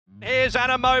Here's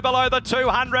Animo below the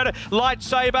 200.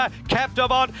 Lightsaber,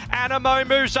 Captivant. Animo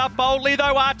moves up boldly,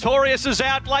 though Artorias is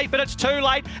out late, but it's too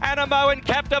late. Animo and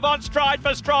Captivant stride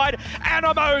for stride.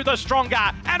 Animo the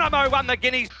stronger. Animo won the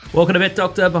Guineas. Welcome to Bet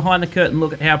Doctor, behind the curtain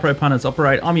look at how pro punters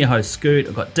operate. I'm your host, Scoot.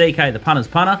 I've got DK, the punter's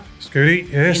punter.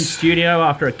 Scooty, yes. In studio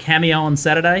after a cameo on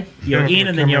Saturday. You're in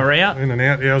and then you're out. In and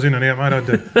out, yeah, I was in and out, mate. I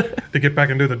had to get back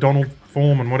and do the Donald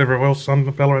form and whatever else,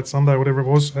 Ballarat Sunday, whatever it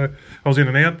was. So I was in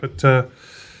and out, but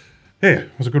yeah,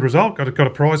 it was a good result. Got a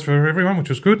prize for everyone, which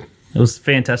was good. It was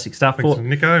fantastic stuff. Thanks to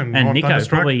Nico and Nico,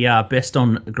 probably best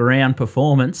on ground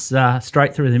performance,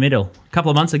 straight through the middle. A couple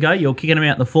of months ago, you were kicking him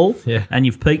out in the full, and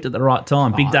you've peaked at the right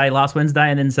time. Big day last Wednesday,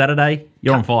 and then Saturday,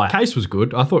 you're on fire. Case was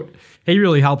good. I thought he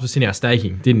really helped us in our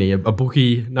staking, didn't he? A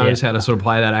bookie knows how to sort of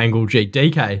play that angle.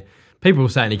 DK, people were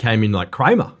saying he came in like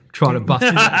Kramer, trying to bust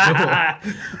in that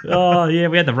door. Oh, yeah,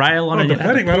 we had the rail on it.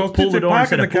 Pathetic, mate. I was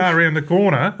parking the car around the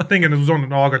corner, thinking it was on,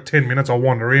 I got 10 minutes, I'll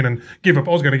wander in and I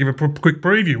was going to give a quick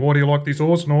preview. Why do you like this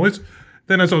horse and all this?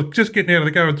 Then as I was just getting out of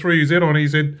the car and threw his head on, he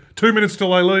said, 2 minutes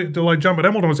till they jump at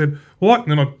Hamilton. I said, what?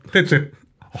 And then that's it.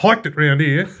 Hiked it round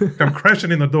here, come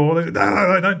crashing in the door. They said,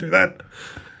 no, don't do that.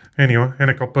 Anyway, and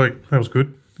it got beat. That was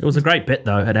good. It was a great bet,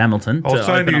 though, at Hamilton. I was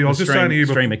just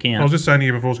saying to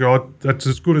you before, Scott, that's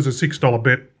as good as a $6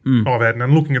 bet I've had.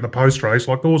 And looking at the post race,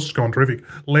 like the horse has gone terrific.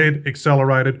 Led,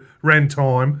 accelerated, ran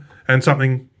time, and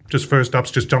something just first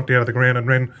ups just jumped out of the ground and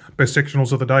ran best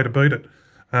sectionals of the day to beat it.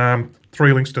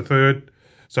 3 links to third.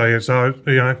 So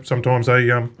sometimes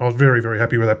I was very, very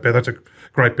happy with that bet. That's a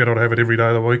great bet. I'd have it every day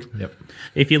of the week. Yep.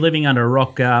 If you're living under a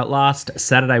rock, last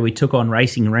Saturday we took on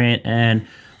Racing Rant, and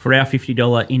for our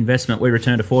 $50 investment, we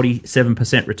returned a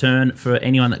 47% return for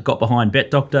anyone that got behind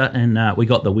Bet Doctor, and we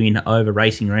got the win over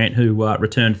Racing Rant, who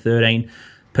returned 13%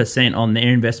 on their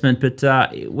investment.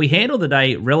 But we handled the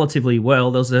day relatively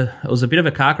well. There was a bit of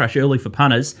a car crash early for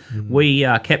punters. Mm-hmm. We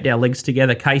kept our legs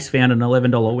together. Case found an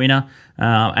 $11 winner,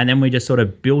 and then we just sort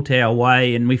of built our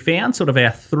way, and we found sort of our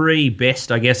three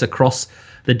best, I guess, across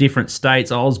the different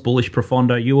states. I was bullish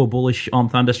Profondo, you were bullish on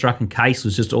Thunderstruck, and Case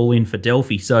was just all in for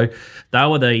Delphi. So they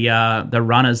were the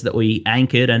runners that we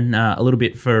anchored, and a little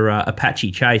bit for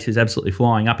Apache Chase, who's absolutely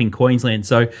flying up in Queensland.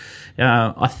 So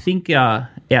I think our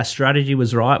strategy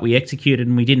was right. We executed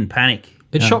and we didn't panic.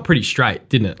 It shot pretty straight,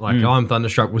 didn't it? Like, I'm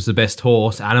Thunderstruck was the best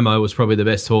horse. Animo was probably the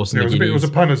best horse in the Guineas. It was a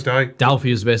punter's day. Delphi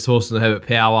was the best horse in the Herbert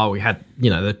Power. We had,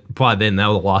 by then, they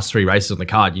were the last 3 races on the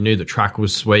card. You knew the track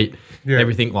was sweet,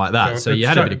 everything like that. So you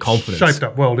had a bit of confidence. Shaped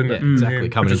up well, didn't it? Exactly,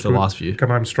 coming into the last few. Come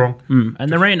home strong. And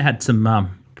the Rant had some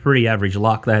pretty average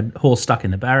luck. They had horse stuck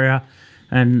in the barrier.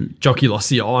 And Jockey lost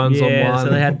the irons on one. So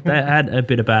they had a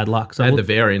bit of bad luck. So they had the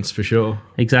variance for sure.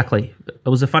 Exactly. It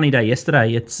was a funny day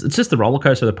yesterday. It's just the roller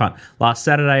coaster of the punt. Last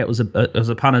Saturday it was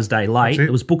a punter's day late.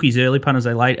 It was bookies early, punter's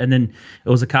day late, and then it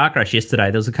was a car crash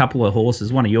yesterday. There was a couple of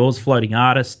horses. One of yours, Floating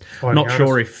Artist.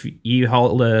 Sure if you you've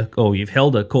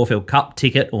held a Caulfield Cup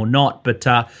ticket or not, but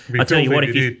I tell you what,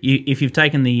 if you've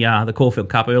taken the Caulfield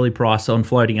Cup early price on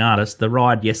Floating Artist, the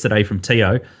ride yesterday from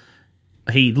Tio,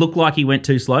 he looked like he went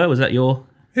too slow. Was that your?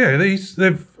 Yeah,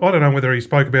 I don't know whether he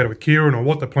spoke about it with Kieran or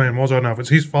what the plan was. I don't know if it's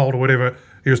his fault or whatever.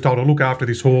 He was told to look after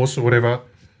this horse or whatever.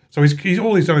 So he's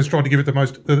all he's done is tried to give it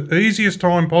the easiest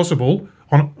time possible,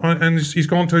 and he's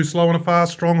gone too slow on a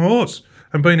fast, strong horse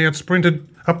and been out sprinted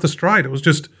up the straight. It was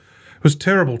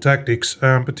terrible tactics,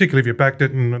 particularly if you backed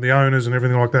it and the owners and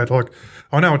everything like that. Like,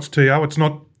 I know it's T.O., it's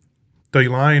not D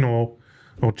Lane or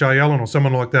J. Allen or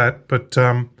someone like that, but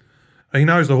he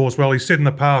knows the horse well. He's said in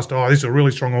the past, this is a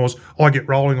really strong horse. I get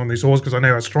rolling on this horse because I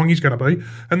know how strong he's going to be.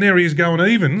 And there he is going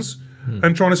evens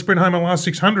and trying to sprint home a last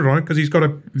 600 on it because he's got a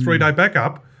 3-day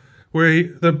backup. Where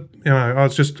it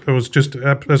was just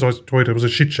as I tweeted, it was a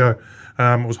shit show.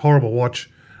 It was horrible watch,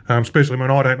 especially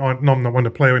when I'm not one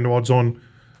to play into odds on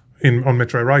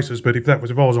Metro races. But if I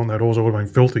was on that horse, I would have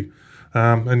been filthy.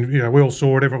 And we all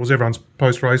saw it. It was everyone's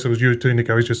post race. It was you too,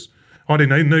 Nico. I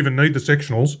didn't even need the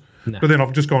sectionals. No. But then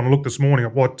I've just gone and looked this morning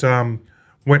at what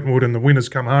Wetwood and the winners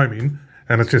come home in,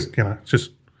 and it's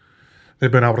just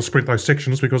they've been able to sprint those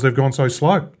sections because they've gone so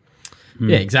slow.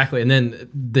 Yeah, exactly. And then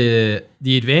the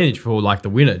advantage for like the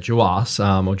winner, Juas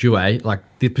or Jue, like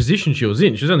the position she was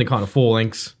only kind of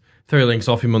 3 lengths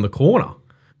off him on the corner.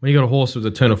 When you got a horse with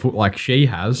a turn of foot like she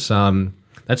has,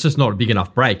 that's just not a big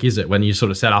enough break, is it? When you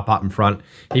sort of set up in front,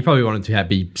 he probably wanted to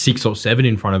be 6 or 7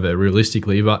 in front of her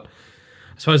realistically, but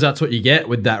I suppose that's what you get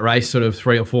with that race sort of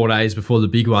 3 or 4 days before the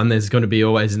big one. There's going to be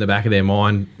always in the back of their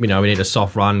mind, we need a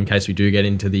soft run in case we do get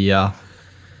into the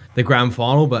the grand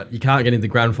final, but you can't get into the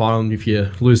grand final if you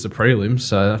lose the prelims,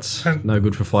 so that's no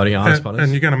good for floating artist punters.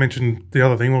 And you're going to mention the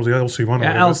other thing. What was the LC one?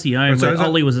 Alcyone, where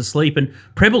Ollie was asleep, and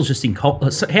Preble's just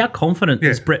how confident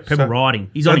is Brett Preble riding?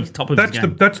 He's on his top of his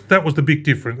game. That was the big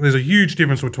difference. There's a huge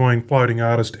difference between floating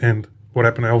artist and what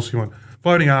happened to LC1.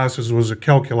 Floating artist was a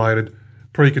calculated,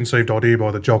 preconceived idea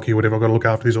by the jockey, whatever. I've got to look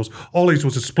after this horse. Ollie's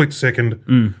was a split second.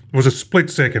 It was a split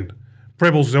second.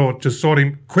 Prebble just saw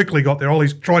him, quickly got there.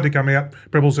 Ollie's tried to come out.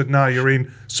 Prebble said, no, you're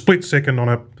in. Split second on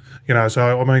a,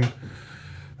 so, I mean,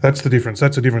 that's the difference.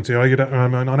 That's the difference. I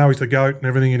know he's the GOAT and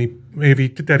everything, and if he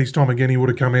did that his time again, he would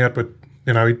have come out, but,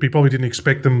 he probably didn't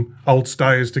expect them old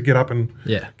stayers to get up and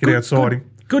get outside him.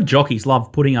 Good jockeys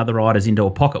love putting other riders into a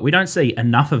pocket. We don't see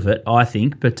enough of it, I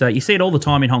think, but you see it all the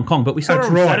time in Hong Kong. But we saw it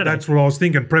on Saturday. That's what I was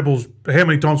thinking. Preble's, how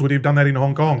many times would he have done that in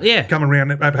Hong Kong? Yeah. Coming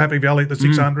around at Happy Valley at the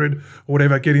 600 or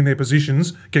whatever, getting their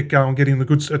positions, get going, getting the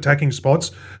good attacking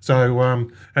spots. So,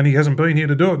 and he hasn't been here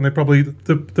to do it. And they're probably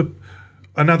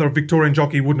another Victorian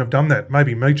jockey wouldn't have done that.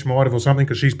 Maybe Meech might have or something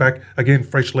because she's back again,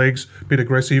 fresh legs, bit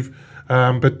aggressive.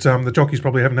 But the jockeys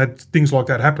probably haven't had things like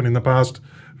that happen in the past.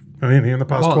 In the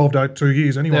past 12 to 2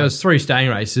 years anyway. There was 3 staying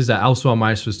races. The Alcyone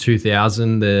race was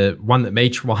 2,000. The one that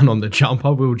Meech won on the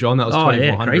jumper, Will John, that was 2,400.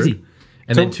 Yeah, crazy.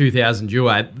 And then 2,000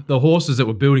 Duat. The horses that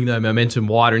were building their momentum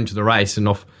wider into the race and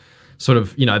off sort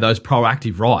of, those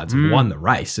proactive rides won the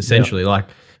race, essentially. Like,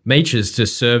 Meech has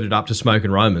just served it up to Smoke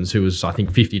and Romans, who was, I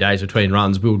think, 50 days between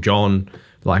runs. Will John,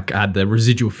 had the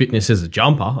residual fitness as a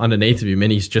jumper underneath of him,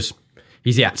 and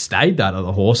he's outstayed that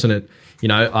other horse, and it...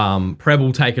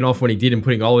 Prebble taking off when he did and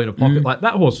putting Ollie in a pocket, like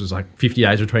that horse was 50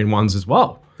 days between ones as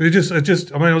well. I was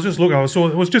just looking,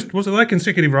 was it they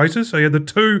consecutive races? So you had the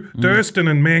two, Durston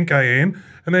and Mankayan,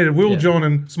 and then Will John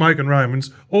and Smoke and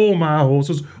Romans, all Mar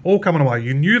horses, all coming away.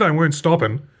 You knew they weren't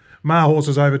stopping. Mar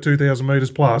horses over 2,000 metres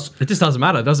plus. It just doesn't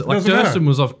matter, does it? Durston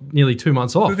was off nearly 2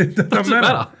 months off. It doesn't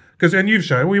matter. And you've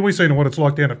shown, we've seen what it's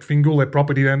like down at Fingal, their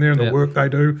property down there, and the work they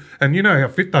do, and you know how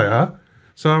fit they are.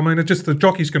 So, I mean, it's just the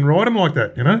jockeys can ride them like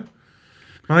that,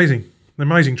 Amazing.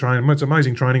 Amazing training. It's an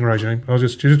amazing training regime.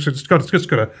 It's just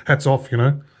got a hats off,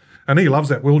 And he loves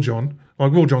that Will John.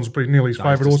 Will John's nearly his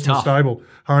favourite horse in the stable.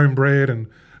 Homebred and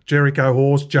Jericho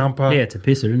horse, jumper. Yeah, it's a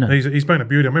pisser, isn't it? He's been a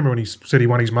beauty. I remember when he said he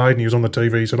won his maiden, he was on the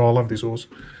TV, he said, I love this horse.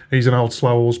 He's an old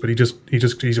slow horse, but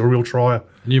he's a real trier.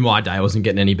 I knew my day wasn't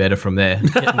getting any better from there.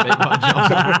 Getting beat by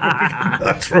John.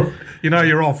 That's right.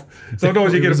 You're off.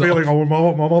 Sometimes you get a feeling, I'm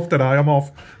off today, I'm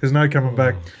off. There's no coming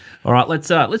back. All right, let's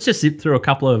just zip through a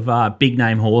couple of big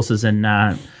name horses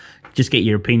and just get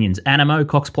your opinions. Animo,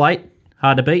 Cox Plate,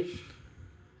 hard to beat.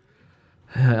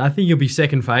 I think he'll be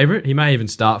second favourite. He may even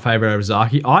start favourite over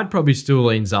Zaki. I'd probably still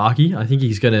lean Zaki. I think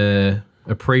he's going to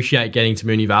appreciate getting to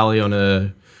Moonee Valley on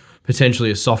a potentially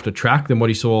a softer track than what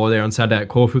he saw there on Saturday at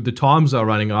Caulfield. The times they were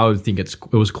running, I would think it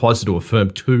was closer to a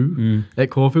firm 2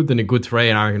 at Caulfield than a good 3,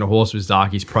 and I reckon a horse with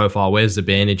Zaki's profile, where's the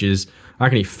bandages? I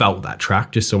reckon he felt that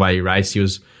track just the way he raced. He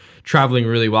was travelling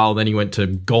really well, then he went to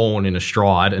Gone in a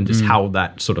stride and just held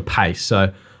that sort of pace.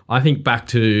 So I think back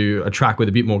to a track with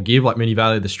a bit more give, like Moonee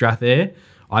Valley, the Strathayr,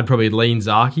 I'd probably lean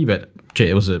Zaki, but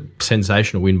it was a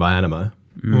sensational win by Animo.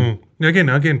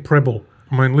 Again, Prebble.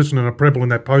 I mean, listening to Prebble in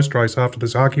that post race after the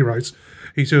Zaki race,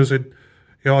 he said,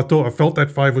 I felt that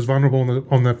Fave was vulnerable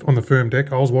on the firm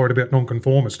deck. I was worried about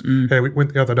nonconformist, how it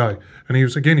went the other day, and he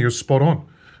was spot on.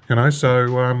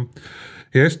 So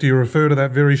yes, do you refer to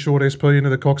that very short SP into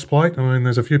the Cox Plate? I mean,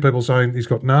 there's a few people saying he's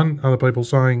got none. Other people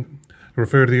saying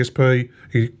refer to the SP.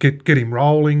 Get him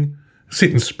rolling,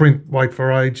 sit and sprint, wait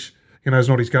for age. It's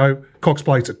not his go. Cox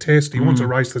Plate's a test. He wants a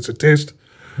race that's a test.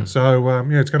 So,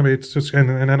 it's going to be,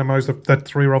 and Animo's that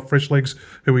 3-year-old fresh legs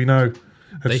who we know.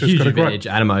 The huge advantage,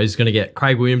 Animo is going to get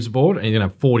Craig Williams aboard and he's going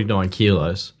to have 49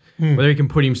 kilos. Whether he can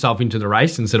put himself into the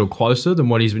race and settle closer than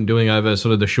what he's been doing over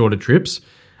sort of the shorter trips,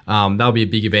 that'll be a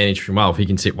big advantage for him. Well, if he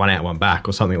can sit one out, one back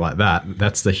or something like that,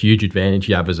 that's the huge advantage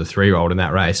you have as a 3-year-old in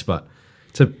that race. But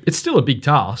it's still a big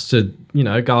task to,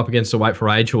 go up against the weight for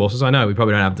age horses. I know we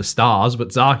probably don't have the stars,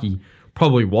 but Zaki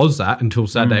probably was that until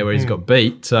Saturday where he's got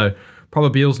beat. So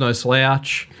Probabil's no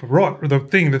slouch. Right. The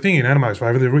thing in Animo's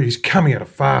favour, he's coming out of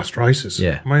fast races.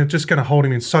 Yeah. I mean, it's just going to hold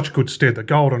him in such good stead. The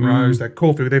Golden Rose, that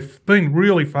Caulfield, they've been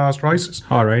really fast races.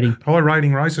 High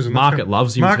rating races. And market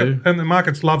loves him too. And the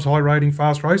market loves high rating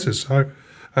fast races. So,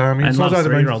 and loves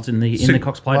 3-year-olds in the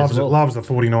Cox Plate as well. Loves the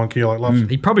 49 kilo.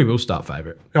 He probably will start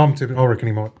favourite. I reckon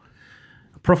he might.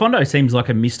 Profondo seems like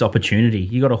a missed opportunity.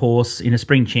 You got a horse in a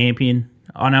spring champion.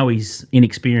 I know he's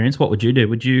inexperienced. What would you do?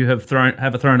 Would you have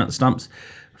a thrown at the stumps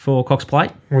for Cox Plate?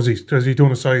 Is he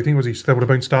doing a say you think? That would have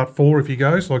been start 4 if he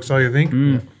goes, like say you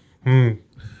think?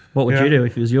 What would you do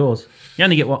if it was yours? You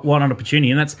only get one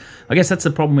opportunity, and I guess that's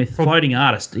the problem with floating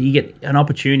artists. You get an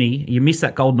opportunity, you miss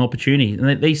that golden opportunity.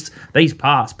 And these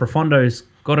pass, Profondo's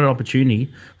got an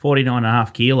opportunity,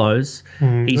 49.5 kilos.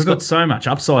 He's got so much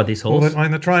upside, this horse. Well,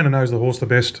 the trainer knows the horse the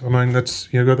best. I mean, that's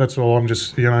all. I'm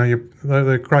just,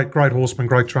 they're great horsemen,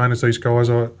 great trainers. These guys.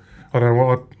 I don't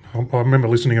know. I remember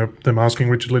listening to them asking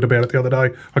Richard Litt about it the other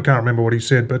day. I can't remember what he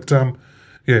said, but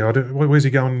where's he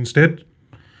going instead?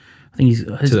 I think he's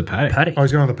to the paddock. Oh,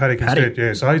 he's going to the paddock instead.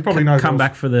 Yeah, so he probably knows. Come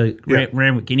back for the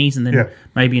Randwick Guineas, and then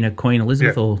maybe in a Queen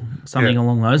Elizabeth or something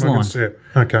along those lines. Yeah.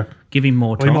 Okay. Give him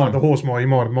more time. He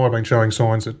might have been showing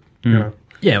signs that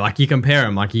Yeah, like you compare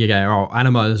them, like you go,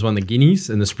 Anamo's won the Guineas,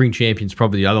 and the Spring Champion's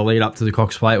probably the other lead up to the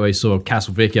Cox Plate, where you saw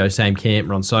Castelvecchio, same camp,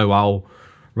 run so well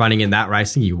running in that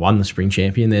race. I think he won the Spring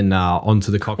Champion, then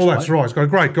onto the Cox Plate. Well, that's right. He's got a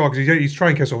great guy because he's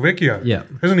trained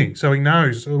Castelvecchio, hasn't he? So he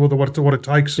knows what it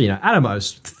takes. But,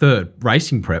 Anamo's third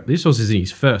racing prep. This horse is in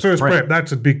his first prep.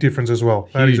 That's a big difference as well.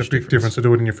 That is a big difference to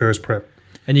do it in your first prep.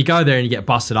 And you go there and you get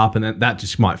busted up, and then that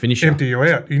just might finish empty you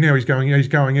out. He's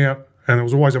going out, and it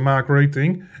was always a Mark Reed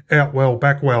thing: out well,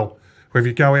 back well. Where if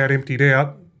you go out emptied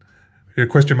out, you're a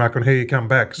question mark on how you come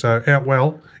back. So out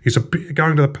well is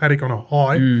going to the paddock on a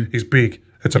high is big.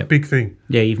 It's a big thing.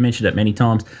 Yeah, you've mentioned it many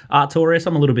times. Artorias,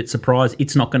 I'm a little bit surprised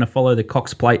it's not going to follow the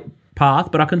Cox Plate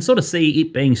path, but I can sort of see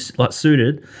it being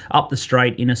suited up the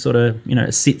straight in a sort of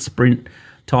sit sprint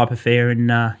type affair in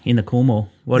the Coolmore.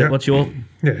 What's your?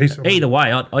 Yeah, either way.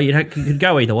 You could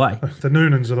go either way. The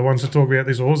Noonans are the ones that talk about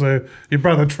this horse. Your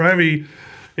brother Travie,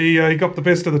 he got the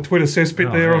best of the Twitter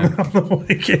cesspit on the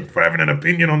weekend for having an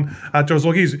opinion on Artorias.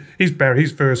 Look,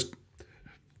 his first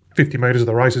 50 metres of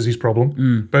the race is his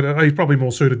problem, but he's probably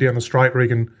more suited down the straight where he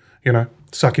can,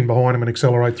 suck in behind him and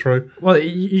accelerate through. Well,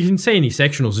 you can see in his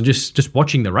sectionals and just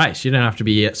watching the race. You don't have to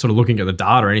be sort of looking at the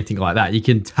data or anything like that. You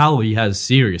can tell he has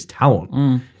serious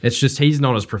talent. It's just he's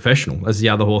not as professional as the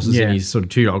other horses in his sort of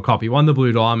 2-year-old cop. He won the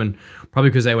Blue Diamond probably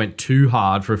because they went too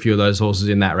hard for a few of those horses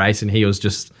in that race, and he was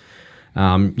just...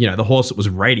 the horse that was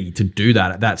ready to do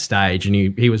that at that stage, and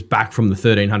he was back from the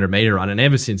 1,300 metre run, and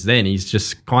ever since then he's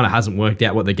just kind of hasn't worked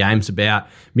out what the game's about,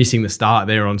 missing the start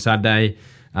there on Saturday.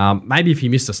 Maybe if he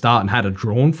missed the start and had a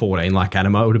drawn 14 like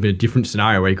Animo, it would have been a different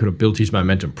scenario where he could have built his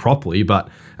momentum properly, but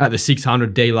at the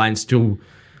 600 D-lane still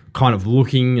kind of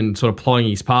looking and sort of plotting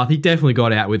his path. He definitely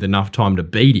got out with enough time to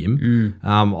beat him.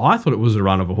 I thought it was a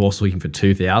run of a horse looking for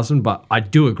 2,000, but I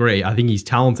do agree. I think he's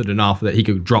talented enough that he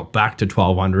could drop back to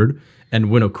 1,200 and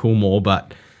win a Coolmore,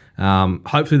 but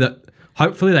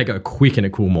hopefully they go quick in a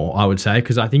Coolmore, I would say,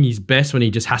 because I think he's best when he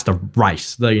just has to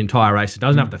race the entire race. He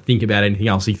doesn't have to think about anything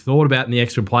else. He thought about it in the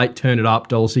extra plate, turned it up,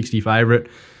 $1.60 favourite.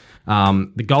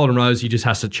 The Golden Rose, he just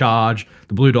has to charge.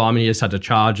 The Blue Diamond, he just had to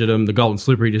charge at him. The Golden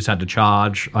Slipper, he just had to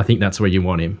charge. I think that's where you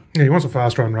want him. Yeah, he wants a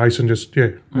fast run race and just,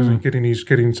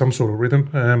 getting some sort of rhythm.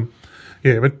 But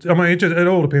I mean, it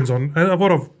all depends on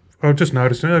what I've just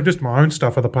noticed, just my own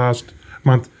stuff for the past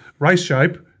month. Race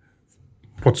shape,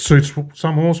 what suits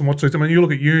some horse and what suits them. I mean, you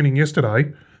look at Yearning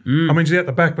yesterday. I mean, she's out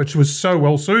the back, but she was so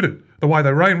well suited. The way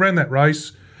they ran that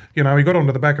race, he got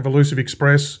onto the back of Elusive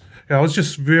Express. It was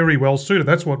just very well suited.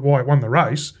 That's why it won the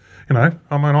race. I mean,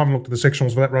 I haven't looked at the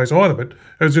sectionals for that race either, but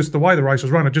it was just the way the race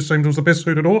was run. It just seemed it was the best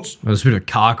suited horse. It was a bit of a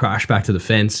car crash back to the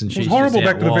fence, and she's horrible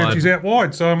back to the fence. She's out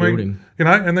wide. So I mean,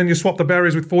 and then you swap the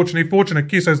barriers with Fortunate. Fortunate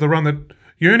Kiss has the run that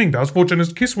Yearning does.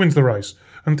 Fortunate Kiss wins the race.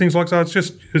 And things like that.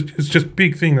 It's just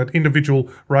big thing, that individual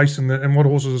race and what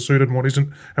horses are suited and what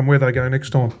isn't, and where they go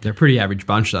next time. They're a pretty average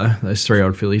bunch though, those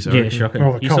 3-year-old fillies. Yeah, shocking.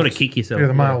 You sort of kick yourself. Yeah,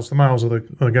 the males are the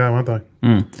go, aren't they?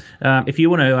 If you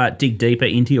want to dig deeper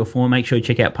into your form, make sure you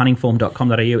check out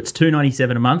puntingform.com.au. It's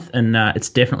 $2.97 a month, and it's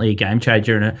definitely a game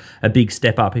changer and a big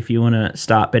step up. If you want to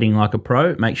start betting like a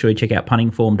pro, make sure you check out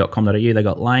puntingform.com.au. They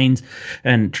got lanes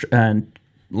and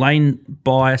lane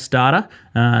buyer starter,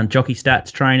 jockey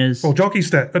stats, trainers. Well, jockey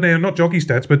stat, now not jockey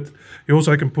stats, but you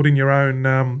also can put in your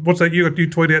own. What's that? You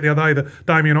tweeted out the other day, the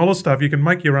Damien Oller stuff. You can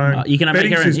make your own. You can make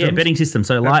your own betting system.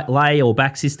 So lay or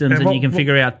back systems, and you can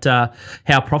figure out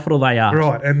how profitable they are.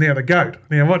 Right, and now the GOAT.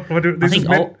 Now what do this? I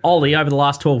think Ollie over the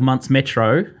last 12 months,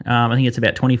 Metro. I think it's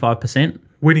about 25%.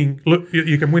 Winning. Look,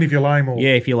 you can win if you lay them all.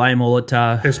 Yeah, if you lay them all at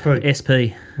SP.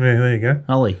 Yeah, there you go.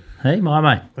 Ollie. Hey, my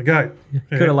mate. The GOAT.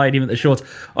 Could have laid him at the shorts.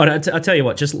 I tell you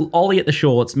what, just Ollie at the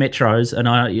shorts, Metros,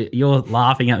 and you're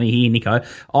laughing at me here, Nico.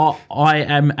 I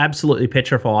am absolutely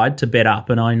petrified to bet up,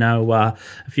 and I know a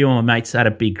few of my mates had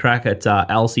a big crack at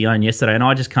Alcyone yesterday, and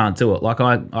I just can't do it. Like,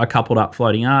 I coupled up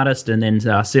Floating Artist and then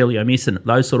Celio Miss and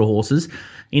those sort of horses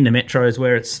in the Metros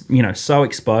where it's, so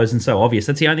exposed and so obvious.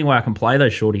 That's the only way I can play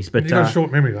those shorties. But you've got a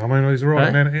short memory, though. I mean, he's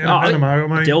right.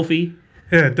 Animo, Delphi.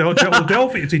 Yeah,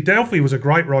 Delphi. See, Delphi was a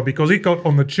great ride because he got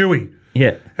on the Chewy.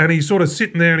 Yeah. And he's sort of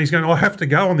sitting there and he's going, I have to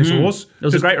go on this horse. It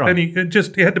was a great ride. And he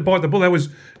had to bite the bullet.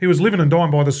 He was living and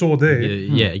dying by the sword there.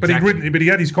 Yeah, exactly. But he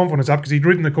had his confidence up because he'd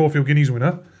ridden the Caulfield Guineas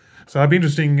winner. So it'd be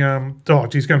interesting.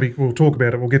 We'll talk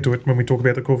about it. We'll get to it when we talk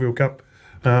about the Caulfield Cup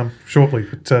shortly.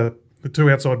 But, the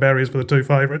two outside barriers for the two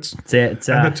favourites. And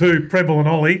the two, Preble and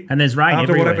Ollie. And there's rain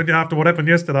after what happened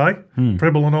yesterday.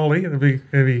 Preble and Ollie. It'll be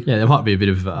there might be a bit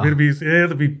of...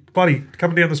 it'll be bloody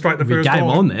coming down the straight the first game time.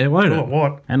 on there, won't it? Oh,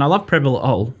 what? And I love Preble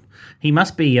Ol. He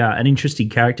must be an interesting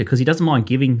character because he doesn't mind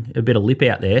giving a bit of lip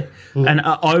out there and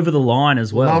over the line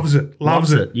as well.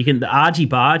 Loves it. You can the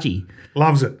argy-bargy.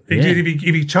 Loves it.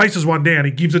 If he chases one down,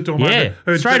 he gives it to him.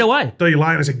 Yeah, straight away. D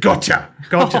Lane and said, "Gotcha."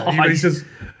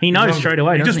 He knows straight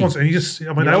away. He just wants. They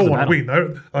all want to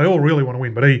win. They all really want to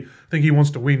win, but I think he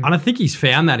wants to win. And I think he's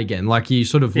found that again. Like he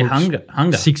sort of looked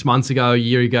hunger 6 months ago, a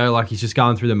year ago, like he's just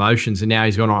going through the motions, and now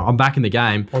he's gone, I'm back in the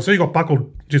game. Oh, so he got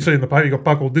buckled. Did you see in the paper? He got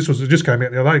buckled. It just came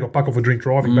out the other day. He got buckled for drink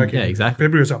driving back in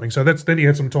February or something. So then he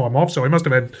had some time off. So he must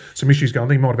have had some issues going.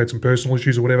 He might have had some personal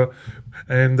issues or whatever.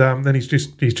 And then he's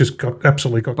just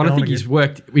absolutely got. But I think he's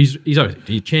worked. He's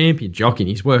obviously a champion jockey. And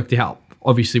he's worked out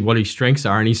obviously what his strengths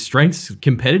are, and his strengths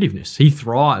competitiveness. He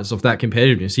thrives off that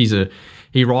competitiveness.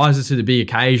 He rises to the big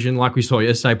occasion, like we saw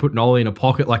yesterday, putting Ollie in a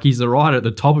pocket. Like he's the rider at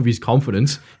the top of his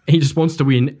confidence. And he just wants to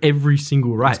win every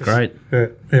single race. That's great.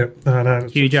 Yeah. No,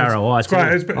 huge ROI. It's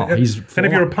great. And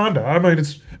if you're a punter, I mean,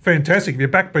 it's fantastic. If you're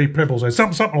back beat Prebbles,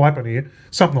 something will happen here.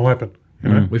 Something will happen. You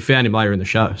know? We found him later in the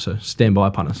show, so stand by,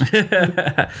 punters.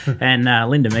 And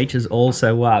Linda Meach is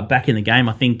also back in the game.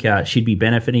 I think she'd be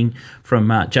benefiting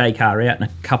from Jay Carr out and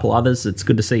a couple others. It's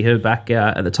good to see her back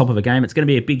at the top of a game. It's going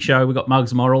to be a big show. We've got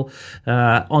Muggs Moral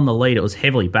on the lead. It was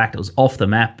heavily backed. It was off the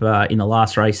map in the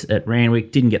last race at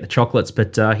Randwick. Didn't get the chocolates,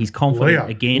 but he's confident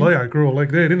again. Leo grew a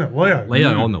leg there, didn't it?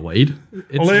 Leo on the lead.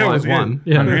 It's Leo was one.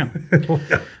 Yeah.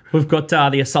 We've got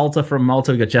the Assaulter from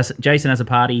Malta. We've got Jason has a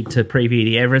party to preview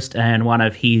the Everest and one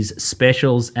of his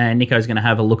specials. And Nico's going to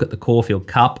have a look at the Caulfield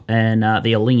Cup and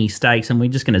the Alinghi Stakes. And we're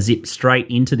just going to zip straight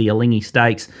into the Alinghi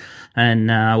Stakes. And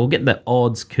we'll get the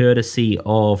odds courtesy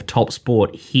of Top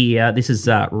Sport here. This is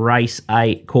race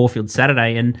 8, Caulfield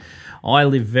Saturday. And I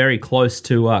live very close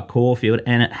to Caulfield,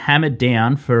 and it hammered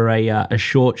down for a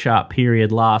short, sharp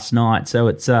period last night. So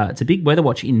it's a big weather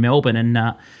watch in Melbourne,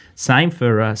 and same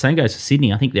goes for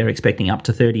Sydney. I think they're expecting up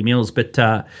to 30 mils. But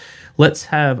let's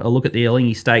have a look at the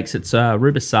Alinghi Stakes. It's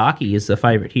Rubisaki is the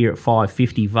favourite here at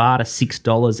 $5.50. Vada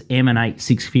 $6. Emanate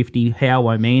 $6.50. How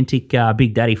Romantic,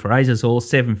 Big Daddy Fraser's horse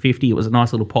 $7.50. It was a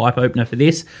nice little pipe opener for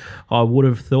this, I would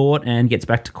have thought, and gets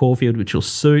back to Caulfield, which will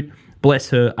suit.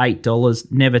 Bless Her,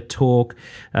 $8. Never Talk,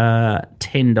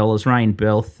 $10. Rain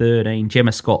Bell, $13.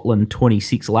 Gemma Scotland,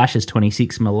 $26. Lashes,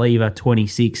 $26. Maliva,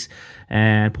 $26.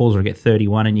 And Paul's will get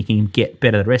 31, and you can get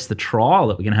better. The rest of the trial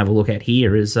that we're going to have a look at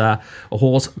here is a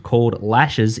horse called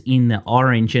Lashes in the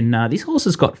orange. And this horse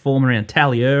has got form around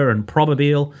Talier and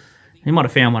Probabile. You might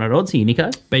have found one at odds here, Nico.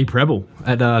 B Preble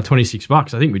at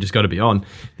 $26. I think we just got to be on.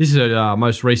 This is her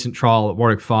most recent trial at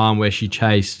Warwick Farm where she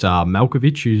chased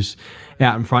Malkovich, who's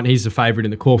out in front. He's the favourite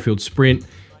in the Caulfield Sprint.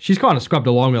 She's kind of scrubbed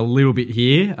along a little bit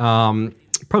here.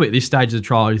 Probably at this stage of the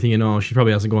trial, you're thinking, she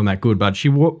probably hasn't gone that good, but she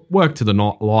worked to the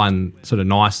line sort of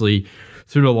nicely.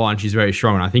 Through the line, she's very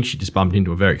strong, and I think she just bumped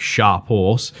into a very sharp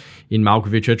horse in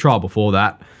Malkovich. Her trial before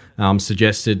that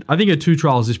suggested, I think her 2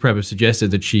 trials this prep have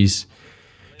suggested that she's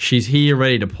here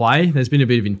ready to play. There's been a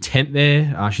bit of intent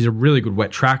there. She's a really good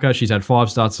wet tracker. She's had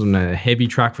 5 starts on a heavy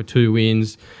track for 2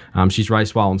 wins. She's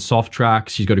raced well on soft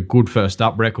tracks. She's got a good first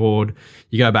up record.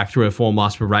 You go back through her form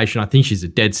last preparation, I think she's a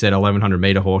dead set 1,100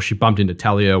 metre horse. She bumped into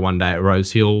Talier one day at Rose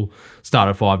Hill,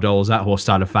 started $5. That horse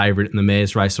started favourite in the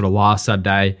mares race sort of last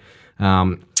Saturday.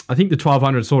 I think the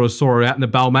 1,200 sort of saw her out in the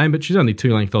Balmain, but she's only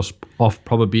 2 lengths off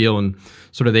Probabile and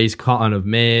sort of these kind of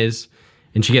mares.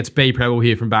 And she gets B Preble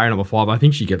here from barrier number 5. I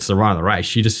think she gets the run of the race.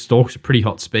 She just stalks a pretty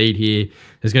hot speed here.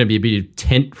 There's going to be a bit of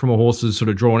tent from a horse that's sort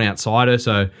of drawn outside her.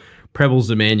 So Preble's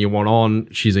the man you want on.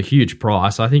 She's a huge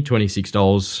price. I think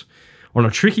 $26 on a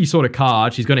tricky sort of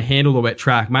card. She's going to handle the wet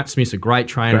track. Matt Smith's a great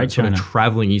trainer. Sort of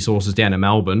travelling his horses down to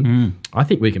Melbourne. I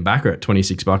think we can back her at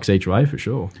 $26 each way for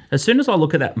sure. As soon as I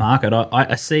look at that market,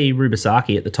 I see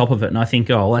Rubisaki at the top of it, and I think,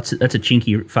 that's a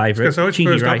chinky favourite. So it's chinky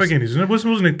first race. up again, isn't it?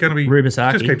 Wasn't it going to be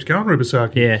Rubisaki? It just keeps going,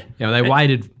 Rubisaki. Yeah. They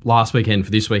waited last weekend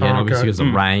for this weekend, obviously because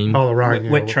of rain. Oh, the rain.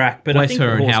 Wet track. But Bless I think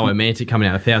her and How Romantic coming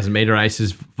out of 1,000 metre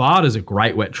races. Varda's a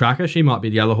great wet tracker. She might be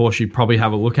the other horse you'd probably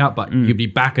have a look at, but you'd be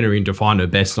backing her in to find her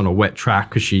best on a wet track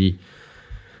because she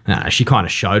kind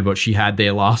of showed what she had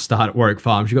there last start at Warwick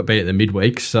Farm. She got beat at the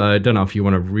midweek, so I don't know if you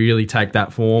want to really take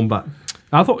that form, but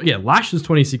I thought, Lash is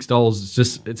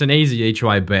 $26. It's an easy each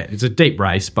way bet. It's a deep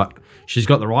race, but she's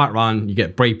got the right run. You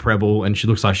get Brie Preble, and she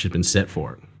looks like she's been set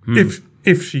for it.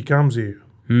 If she comes here.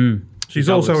 She's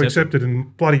also accepted in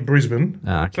bloody Brisbane.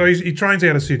 Okay. So he trains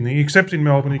out of Sydney. He accepts in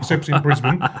Melbourne. He accepts in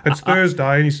Brisbane. It's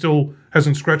Thursday, and he still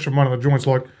hasn't scratched from one of the joints.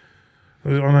 Like, I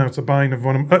know it's a bane of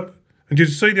one of them. And did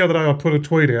you see the other day I put a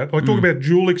tweet out? I talk about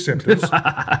dual acceptors.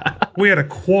 We had a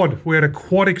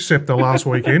quad acceptor last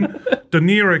weekend.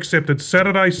 Daniera accepted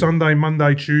Saturday, Sunday,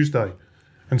 Monday, Tuesday.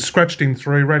 And scratched in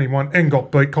 3, ran in 1, and got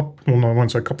beat. I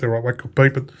won't say cop the right way, got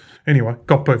beat, but anyway,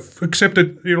 got beat.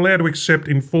 Accepted, you're allowed to accept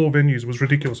in 4 venues. It was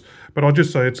ridiculous. But I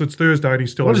just say it's Thursday and he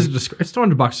still hasn't. It's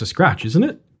 $200 to scratch, isn't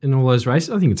it? In all those races?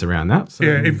 I think it's around that. So.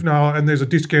 Yeah, and there's a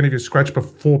discount if you scratch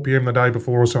before 4 p.m. the day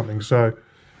before or something. So,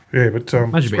 yeah, but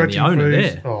imagine being the owner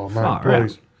fees, there. Oh,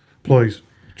 mate, please.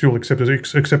 Dual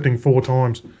acceptors, accepting 4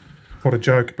 times. What a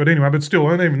joke. But anyway, but still,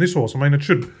 and even this horse, I mean, it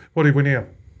should, what did we now?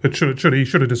 He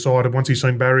should have decided once he's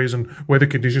seen barriers and weather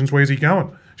conditions, where's he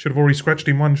going? Should have already scratched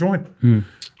in 1 joint.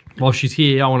 While she's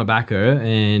here, I want to back her,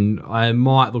 and I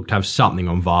might look to have something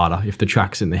on Varda if the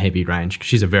track's in the heavy range, because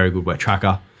she's a very good wet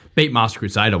tracker. Beat Master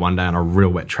Crusader one day on a real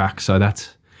wet track, so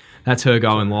that's her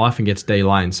go in life and gets D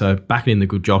Lane. So backing in the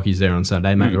good jockeys there on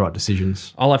Saturday, make the right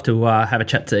decisions. I'll have to have a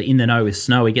chat to In the Know with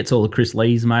Snow. He gets all the Chris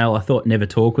Lee's mail. I thought Never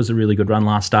Talk was a really good run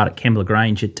last start at Kembla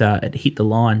Grange. It hit the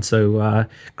line. So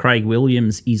Craig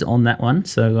Williams is on that one.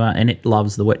 So and it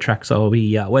loves the wet track. So I'll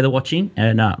be weather watching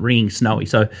and ringing Snowy.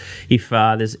 So if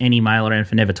there's any mail around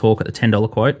for Never Talk at the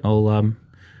 $10 quote,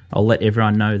 I'll let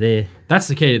everyone know there. That's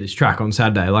the key to this track on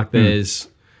Saturday. Like there's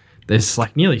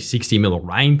like nearly 60 mil of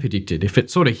rain predicted. If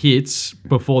it sort of hits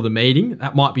before the meeting,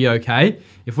 that might be okay.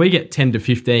 If we get 10 to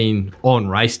 15 on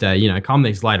race day, come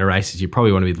these later races, you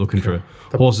probably want to be looking for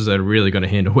horses that are really going to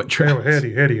handle wet tracks. How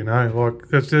do you know? Like,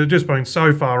 they've just been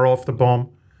so far off the bomb.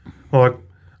 Like,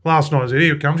 last night I said,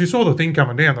 here it comes. You saw the thing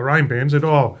coming down, the rain band, said,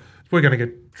 we're going to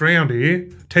get drowned here.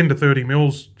 10 to 30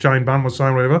 mils, Jane Bunn was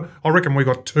saying, whatever. I reckon we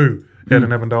got 2 out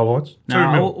in Avondale Lights.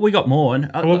 2 mil. We got more.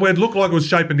 It looked like it was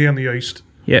shaping down the east.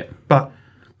 Yeah. But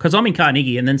because I'm in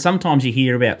Carnegie, and then sometimes you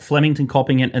hear about Flemington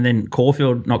copping it and then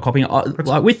Caulfield not copping it.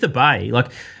 Like with the Bay, like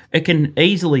it can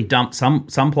easily dump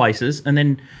some places and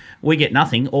then we get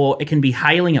nothing, or it can be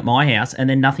hailing at my house and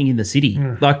then nothing in the city.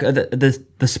 Like the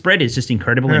spread is just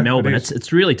incredible in Melbourne.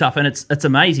 It's really tough, and it's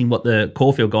amazing what the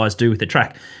Caulfield guys do with the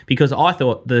track, because I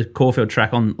thought the Caulfield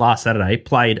track on last Saturday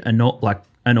played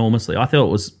enormously. I thought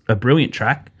it was a brilliant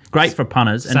track. Great for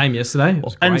punters. Same yesterday.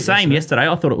 Yesterday.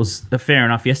 I thought it was fair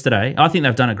enough yesterday. I think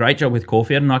they've done a great job with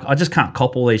Caulfield, and I just can't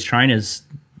cop all these trainers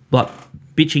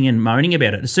bitching and moaning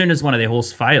about it. As soon as one of their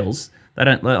horse fails,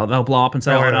 they'll blow up and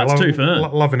say, it's too firm.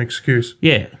 Love an excuse.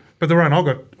 Yeah. But the run I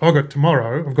got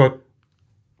tomorrow, I've got...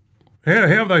 How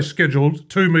have they scheduled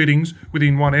 2 meetings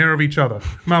within 1 hour of each other?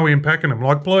 Maui and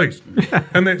Pakenham, please.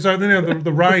 And then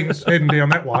the rain's heading down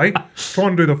that way,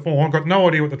 trying to do the form. I've got no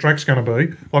idea what the track's going to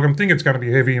be. I'm thinking it's going to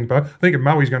be heavy, and I think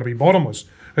Maui's going to be bottomless.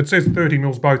 It says 30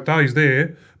 mils both days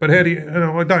there, but how do you...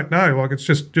 I don't know. It's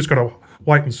just got to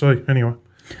wait and see. Anyway.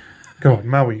 God,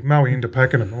 Maui into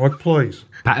Pakenham. Please.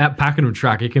 That Pakenham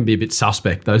track, it can be a bit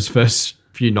suspect, those first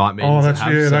few night meetings.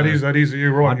 That is.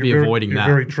 You're right. I'd be avoiding that.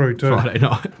 Very true too. Friday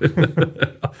night.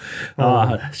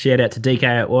 Shout out to DK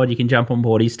out wide. You can jump on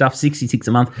board his stuff. $66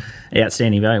 a month,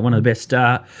 outstanding value. One of the best.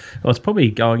 It's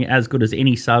probably going as good as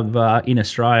any sub in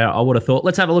Australia, I would have thought.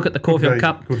 Let's have a look at the Caulfield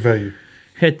Cup. Good value.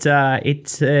 It's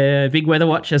a big weather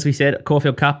watch, as we said,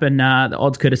 Caulfield Cup, and the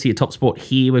odds courtesy of Top Sport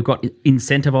here. We've got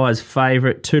incentivised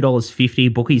favourite,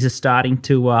 $2.50. Bookies are starting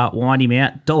to wind him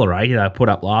out. $1.80 they put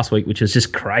up last week, which was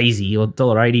just crazy. Or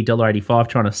 $1.80, $1.85,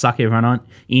 trying to suck everyone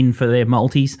in for their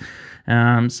multis.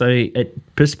 So it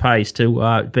just pays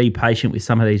to be patient with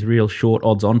some of these real short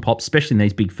odds-on pops, especially in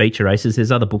these big feature races.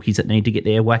 There's other bookies that need to get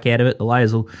their whack out of it. The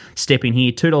layers will step in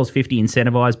here. $2.50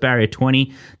 incentivised, barrier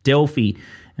 20. Delphi,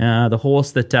 the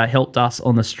horse that helped us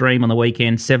on the stream on the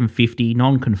weekend, $7.50.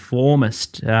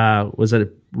 Nonconformist was a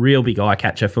real big eye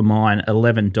catcher for mine,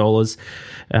 $11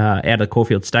 out of the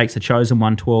Caulfield Stakes. The Chosen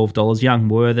one, $12. Young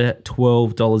Werther,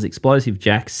 $12. Explosive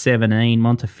Jack, $17.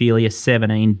 Montefilia,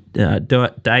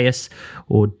 $17. Deus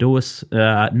or Deus,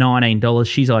 $19.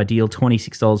 She's Ideal,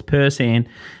 $26. Persan,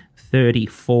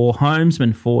 $34.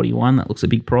 Homesman, $41. That looks a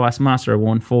big price. Master of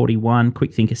Warn, $41.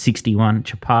 Quick Thinker, $61.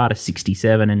 Chapada,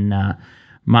 $67. And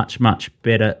much, much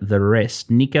better the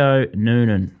rest. Nico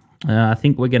Noonan. I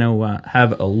think we're going to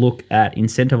have a look at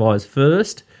Incentivised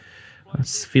first. It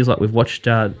feels like we've watched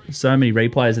so many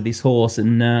replays of this horse.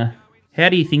 And how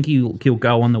do you think he'll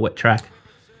go on the wet track?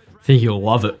 I think he'll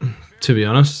love it. to be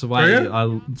honest. The way Yeah.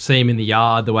 I see him in the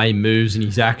yard, the way he moves and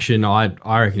his action, I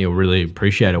reckon he'll really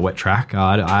appreciate a wet track.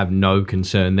 I have no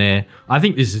concern there. I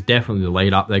think this is definitely the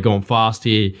lead up. They're going fast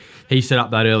here. He set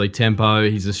up that early tempo.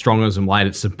 He's as strong as him late.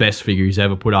 It's the best figure he's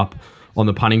ever put up on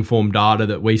the punting form data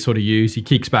that we sort of use. He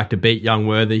kicks back to beat Young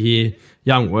Werther here.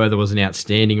 Young Werther was an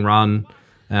outstanding run.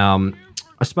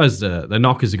 I suppose the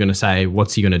knockers are going to say,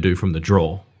 what's he going to do from the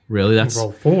draw? Really,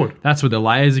 Roll forward. that's where the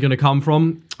layers are going to come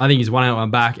from. I think he's 1 out,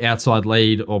 1 back, outside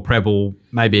lead, or Preble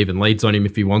maybe even leads on him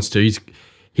if he wants to.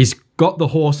 He's got the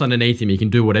horse underneath him. He can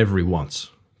do whatever he wants.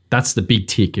 That's the big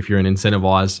tick if you're an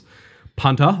incentivised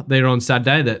punter there on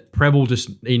Saturday, that Preble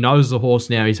he knows the horse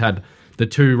now. He's had the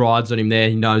 2 rides on him there.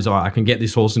 He knows, all right, I can get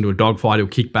this horse into a dogfight. He'll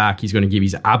kick back. He's going to give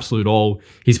his absolute all.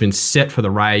 He's been set for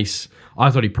the race.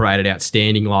 I thought he paraded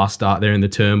outstanding last start there in the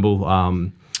Turnbull.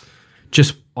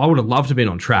 I would have loved to have been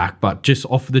on track, but just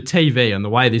off the TV and the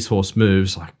way this horse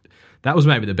moves, like that was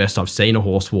maybe the best I've seen a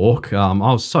horse walk. I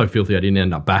was so filthy I didn't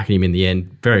end up backing him in the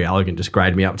end. Very elegant, just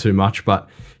graded me up too much, but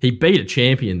he beat a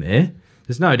champion there.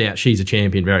 There's no doubt she's a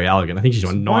champion, very elegant. I think she's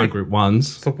won 9 Group 1s.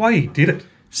 It's the way he did it.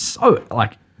 So,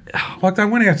 like they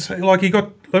went out, like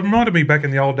it reminded me back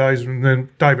in the old days when then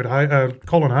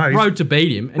Colin Hayes rode to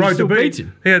beat him, and he still beats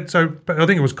him. Yeah, so I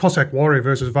think it was Cossack Warrior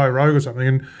versus Vo Rogue or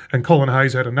something, and Colin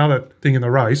Hayes had another thing in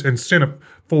the race and sent it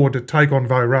forward to take on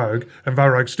Vo Rogue, and Vo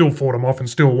Rogue still fought him off and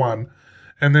still won.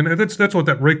 And then that's what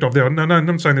that reeked of there. No, I'm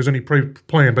not saying there's any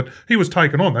pre-plan, but he was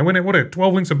taken on. They went out,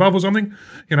 12 lengths above or something,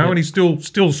 and he's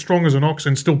still strong as an ox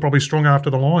and still probably strong after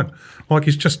the line. Like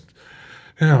he's just...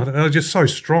 Yeah, they're just so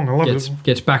strong. I love it.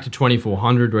 Gets back to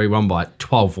 2,400 where he won by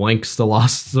 12 lengths the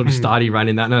last sort of start he ran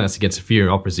in that. No, that's against a few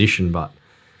opposition, but...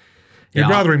 You'd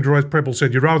rather him draw, as Preble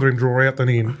said, you'd rather him draw out than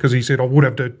in, because he said, I would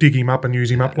have to dig him up and use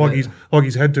him up like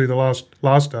he's had to the last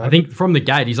start. I think from the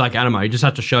gate, he's like Animo. You just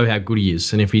have to show how good he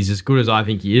is. And if he's as good as I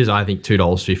think he is, I think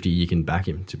 $2.50 you can back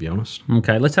him, to be honest.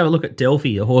 Okay, let's have a look at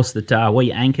Delphi, a horse that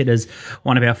we anchored as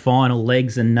one of our final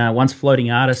legs, and once Floating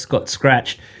Artist got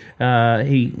scratched,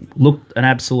 he looked an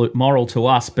absolute moral to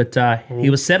us, but he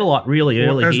was set alight really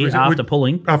early here after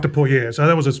pulling. After pull, yeah. So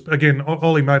that was, again,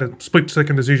 Ollie made a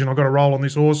split-second decision. I've got to roll on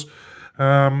this horse.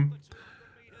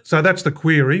 So that's the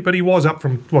query. But he was up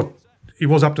from, he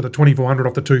was up to the 2,400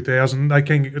 off the 2,000.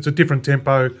 It's a different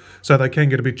tempo, so they can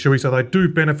get a bit chewy. So they do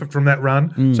benefit from that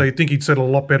run. So you'd think he'd settle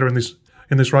a lot better in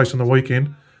this race on the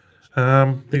weekend.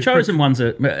 The chosen ones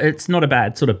it's not a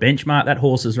bad sort of benchmark. That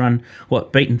horse has run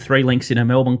beaten 3 lengths in a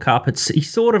Melbourne Cup.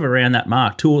 He's sort of around that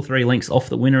mark, 2 or 3 lengths off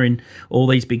the winner in all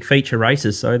these big feature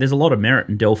races. So there's a lot of merit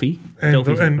in Delphi. And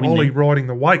Ollie riding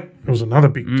the weight was another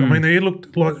big. I mean, he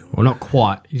looked like, well, not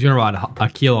quite. He's going to ride a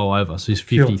kilo over, so he's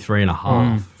 53 and a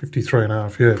half. 53 and a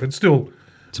half. Yeah, but still,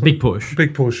 it's a big push. It's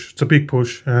a big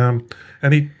push. And I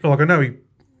know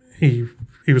he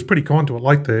was pretty kind to it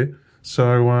late there.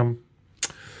 So.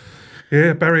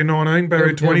 Yeah, barrier 19,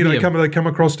 barrier 20, they come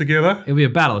across together. It'll be a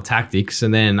battle of tactics,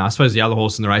 and then I suppose the other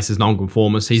horse in the race is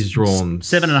Nonconformist. He's drawn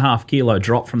 7.5 kilo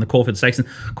drop from the Caulfield Stakes. And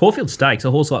Caulfield Stakes,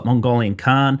 a horse like Mongolian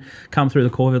Khan, come through the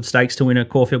Caulfield Stakes to win a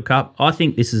Caulfield Cup. I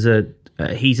think this is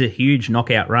he's a huge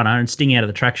knockout runner, and Sting out of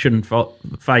the track shouldn't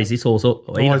phase this horse either.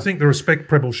 Well, I think the respect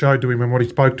Preble showed to him and what he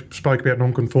spoke about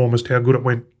Nonconformist, how good it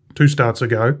went 2 starts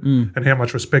ago, and how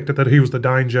much respect that he was the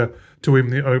danger to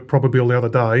him probably the other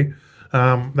day.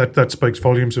 That speaks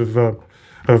volumes of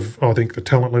I think the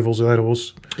talent levels of that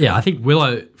horse. Yeah, I think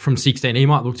Willow from 16, he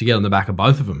might look to get on the back of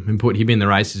both of them and put him in the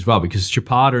race as well, because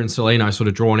Chapada and Celino sort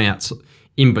of drawn out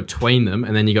in between them,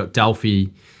 and then you got Delphi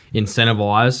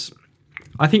incentivised.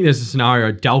 I think there's a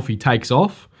scenario Delphi takes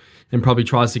off and probably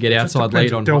tries to get outside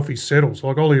lead on. Delphi settles.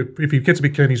 Like Ollie, if he gets a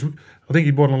bit keen, I think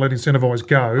he'd want to let Incentivise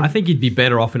go. I think he'd be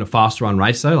better off in a fast run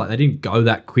race though. Like they didn't go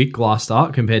that quick last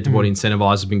start compared to what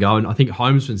Incentivise has been going. I think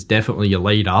Homesman's definitely your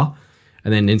leader,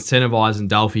 and then Incentivise and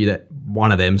Delphi, that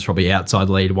one of them's probably outside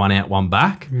lead, 1 out, 1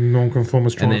 back.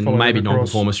 Nonconformist, and then maybe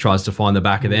Nonconformist tries to find the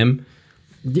back of them.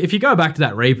 If you go back to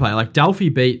that replay, like Delphi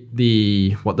beat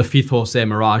the 5th horse there,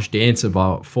 Mirage Dancer,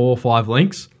 by 4 or 5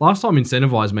 lengths. Last time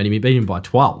Incentivise met him, he beat him by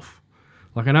 12.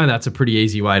 Like, I know that's a pretty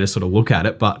easy way to sort of look at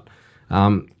it, but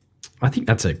I think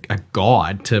that's a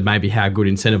guide to maybe how good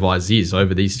Incentivise is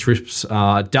over these trips.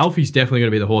 Delphi's definitely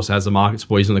going to be the horse that has the market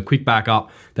spoil. He's on the quick back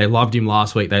up. They loved him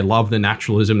last week. They love the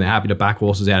naturalism. They're happy to back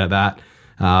horses out of that.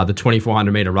 The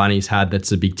 2,400 metre run he's had,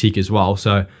 that's a big tick as well.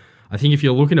 So I think if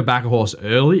you're looking to back a horse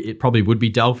early, it probably would be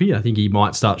Delphi. I think he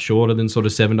might start shorter than sort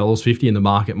of $7.50, and the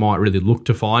market might really look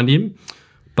to find him.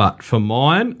 But for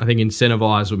mine, I think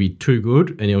Incentivise will be too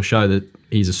good, and he'll show that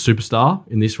he's a superstar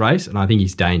in this race, and I think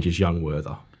his danger's Young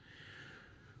Werther.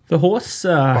 The horse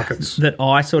that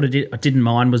I sort of didn't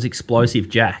mind was Explosive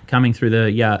Jack, coming through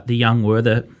the Young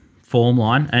Werther form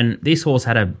line. And this horse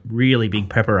had a really big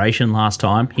preparation last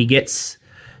time. He gets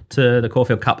to the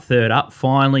Caulfield Cup third up,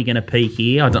 finally going to peak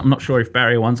here. I'm not sure if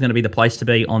Barrier 1's going to be the place to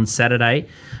be on Saturday.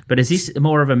 But is this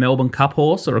more of a Melbourne Cup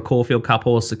horse or a Caulfield Cup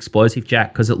horse, Explosive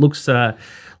Jack? Because it looks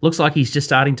like he's just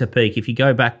starting to peak. If you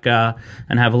go back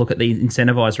and have a look at the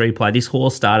incentivised replay, this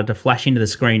horse started to flash into the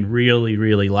screen really,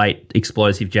 really late,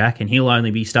 Explosive Jack, and he'll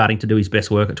only be starting to do his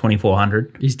best work at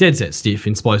 2,400. He's dead set stiff,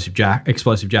 Explosive Jack.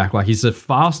 Like, he's the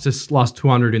fastest last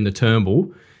 200 in the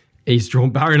Turnbull. He's drawn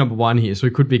barrier number 1 here, so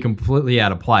he could be completely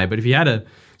out of play. But if he had a,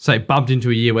 say, bumped into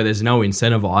a year where there's no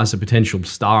incentivised, a potential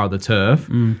star of the turf,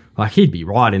 like, he'd be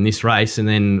right in this race and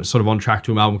then sort of on track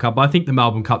to a Melbourne Cup. But I think the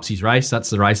Melbourne Cup's his race. That's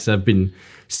the race they've been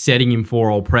setting him for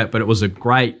all prep, but it was a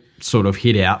great sort of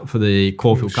hit out for the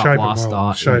Caulfield Cup last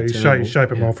start.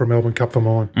 Shape him well for a Melbourne Cup for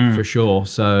mine. For sure.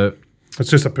 So it's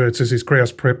just his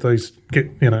grouse prep. These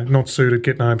not suited,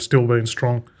 getting home, still being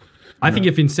strong. I think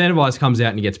if Incentivised comes out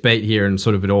and he gets beat here and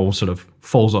sort of it all sort of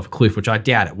falls off a cliff, which I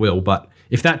doubt it will, but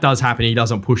if that does happen, he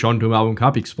doesn't push on to a Melbourne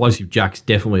Cup, Explosive Jack's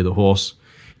definitely the horse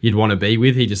you'd want to be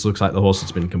with. He just looks like the horse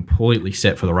that's been completely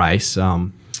set for the race.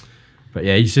 But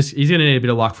yeah, he's going to need a bit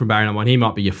of luck from barrier number 1. He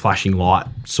might be your flashing light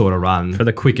sort of run for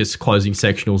the quickest closing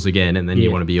sectionals again, and then you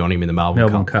want to be on him in the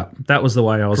Melbourne Cup. That was the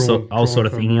way I was sort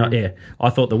of thinking. I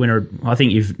thought the winner. I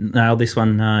think you've nailed this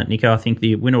one, Nico. I think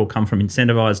the winner will come from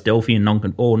incentivised Delphi and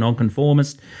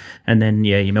non-conformist, and then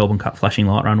your Melbourne Cup flashing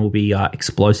light run will be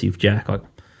Explosive Jack. I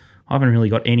haven't really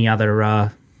got any other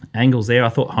angles there. I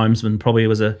thought Homesman probably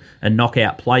was a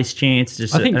knockout place chance,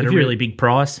 just at a really big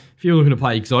price. If you're looking to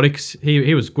play exotics,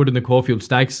 he was good in the Caulfield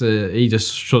Stakes. He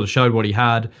just sort of showed what he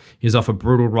had. He was off a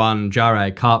brutal run,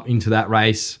 JRA Cup into that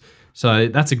race. So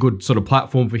that's a good sort of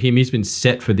platform for him. He's been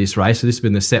set for this race, so this has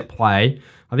been the set play.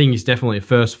 I think he's definitely a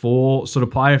first 4 sort of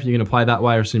player. If you're going to play that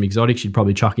way or some exotics, you'd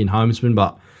probably chuck in Homesman.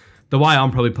 But the way I'm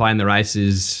probably playing the race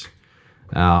is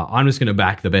I'm just going to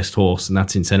back the best horse, and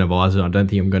that's Incentivizer. I don't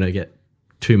think I'm going to get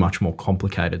too much more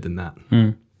complicated than that.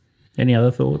 Any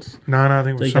other thoughts? No, I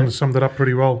think we've summed it up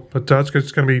pretty well. But it's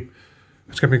going to be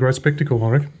a great spectacle, I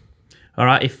reckon. All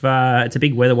right, if it's a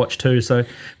big weather watch too, so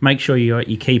make sure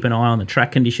you keep an eye on the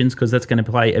track conditions, because that's going to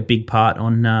play a big part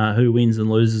on who wins and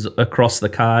loses across the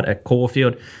card at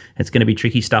Caulfield. It's going to be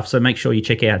tricky stuff, so make sure you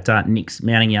check out Nick's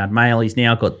Mounting Yard Mail. He's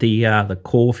now got the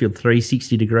Caulfield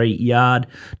 360-degree yard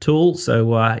tool,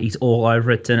 so he's all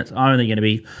over it, and it's only going to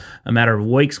be a matter of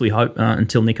weeks, we hope,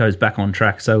 until Nico's back on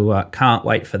track. So can't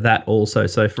wait for that also.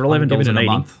 So for $11 a meeting,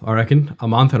 month, I reckon. A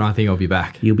month, and I think I'll be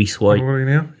back. You'll be sweet. What are you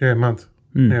now? Yeah, a month.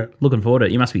 Yeah. Looking forward to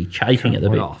it. You must be chafing at the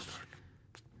bit.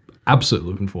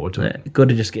 Absolutely looking forward to it. Yeah, good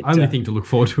to just get only thing to look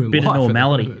forward to in bit life. Of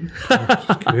normality.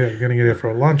 You're going to get out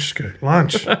for a lunch.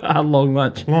 Lunch. A long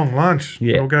lunch. Long lunch.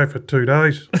 Yeah. We'll go for 2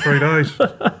 days, 3 days.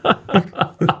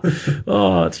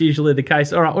 Oh, it's usually the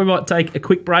case. All right, we might take a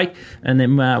quick break, and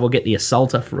then we'll get the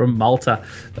Assaulter from Malta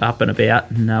up and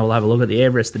about, and we'll have a look at the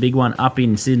Everest, the big one up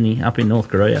in Sydney, up in North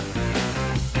Korea.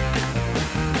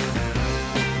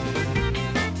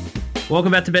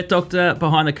 Welcome back to Bet Doctor.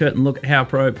 Behind the curtain, look at how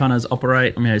pro punters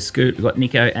operate. I'm your host, Scoot. We've got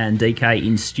Nico and DK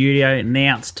in studio.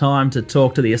 Now it's time to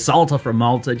talk to the Assaulter from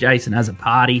Malta. Jason has a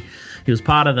party. He was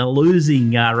part of the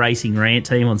losing Racing Rant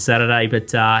team on Saturday,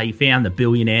 but he found the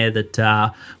billionaire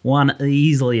that won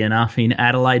easily enough in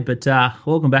Adelaide. But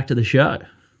welcome back to the show.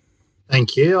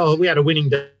 Thank you. Oh, we had a winning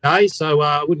day, so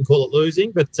I wouldn't call it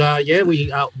losing. But,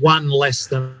 we won less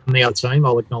than the other team.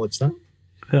 I'll acknowledge that.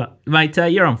 Mate,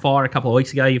 you're on fire. A couple of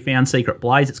weeks ago, you found Secret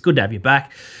Blaze. It's good to have you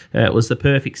back. It was the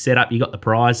perfect setup. You got the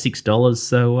prize, $6.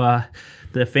 So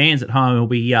the fans at home will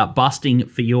be busting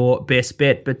for your best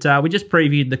bet. But we just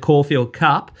previewed the Caulfield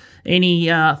Cup. Any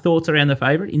thoughts around the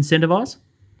favourite, Incentivize?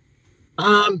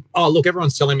 Look,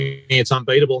 everyone's telling me it's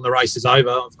unbeatable and the race is over.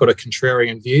 I've got a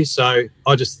contrarian view. So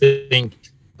I just think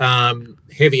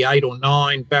heavy 8 or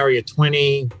 9, barrier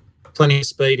 20, plenty of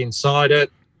speed inside it.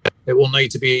 It will need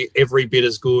to be every bit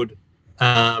as good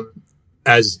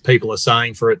as people are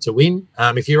saying for it to win.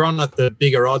 If you're on at the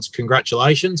bigger odds,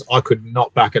 congratulations. I could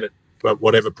not back it at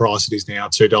whatever price it is now,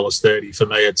 $2.30. For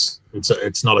me,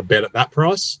 it's not a bet at that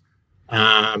price.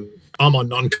 I'm on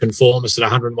non-conformist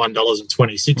at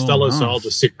 $101.26, so I'll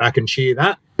just sit back and cheer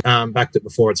that. Backed it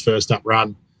before its first up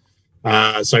run.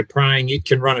 So praying it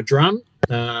can run a drum,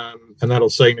 and that'll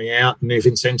see me out. And if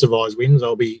Incentivize wins,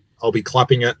 I'll be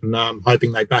clapping it and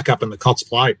hoping they back up in the Cots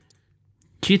play.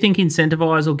 Do you think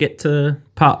Incentivize will get to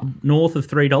north of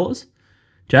 $3,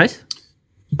 Jace?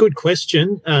 Good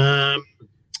question.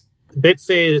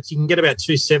 Betfair, you can get about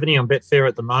 $2.70 on Betfair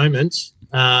at the moment.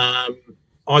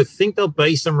 I think there'll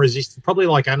be some resistance, probably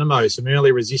like Animo, some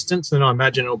early resistance, and I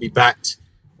imagine it'll be backed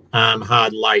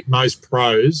hard late. Most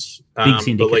pros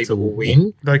believe it will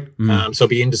win. So it'll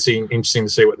be interesting to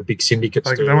see what the big syndicates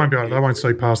do. They won't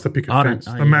see past the picket fence.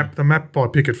 The map by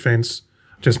picket fence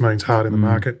just means hard in the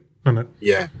market, doesn't it?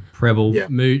 Yeah. Preble,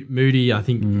 Moody, I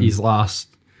think his last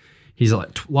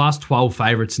 12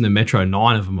 favourites in the Metro,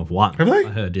 9 of them have won. Have they? I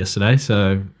heard yesterday.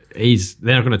 So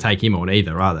they're not going to take him on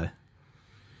either, are they?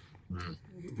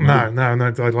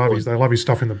 No, they love his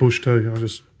stuff in the bush too.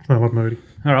 I love Moody.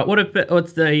 All right,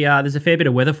 what's the? There's a fair bit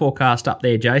of weather forecast up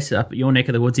there, Jace, up at your neck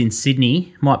of the woods in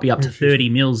Sydney. Might be up to 30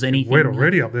 mils. Anything wet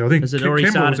already up there? I think. Has it already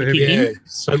started to kick in?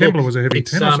 So Kembla was a heavy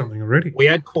 10 or something already. We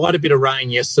had quite a bit of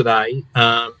rain yesterday.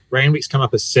 Randwick's come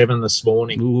up as 7 this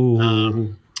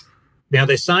morning. Now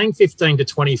they're saying 15 to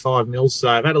 25 mils. So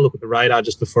I've had a look at the radar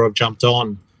just before I've jumped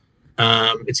on.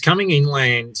 It's coming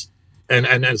inland, and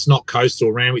it's not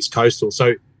coastal. Randwick's coastal,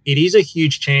 so it is a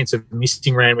huge chance of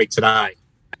missing Randwick today.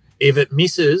 If it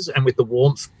misses, and with the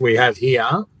warmth we have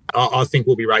here, I think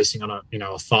we'll be racing on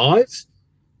a 5.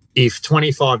 If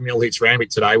 25 mil hits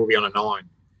Randwick today, we'll be on a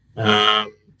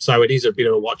 9. So it is a bit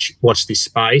of a watch this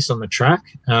space on the track.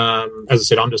 As I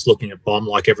said, I'm just looking at bomb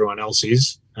like everyone else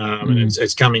is, and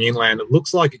it's coming inland. It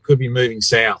looks like it could be moving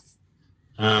south,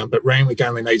 but Randwick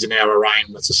only needs an hour of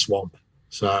rain. That's a swamp.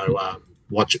 So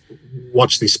watch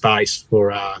this space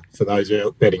for those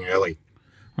betting early.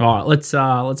 All right, let's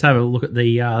have a look at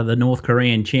the North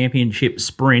Korean Championship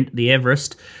Sprint, the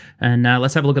Everest, and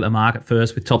let's have a look at the market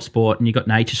first with Top Sport. And you got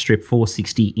Nature Strip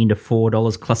 $4.60 into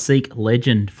 $4. Classique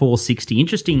Legend $4.60.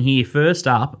 Interesting here. First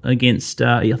up against,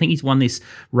 I think he's won this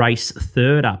race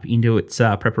third up into its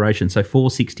preparation. So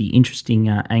 $4.60. Interesting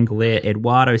angle there.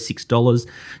 Eduardo $6.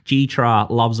 G-Tra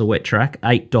loves a wet track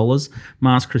 $8.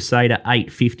 Mars Crusader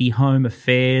 $8.50. Home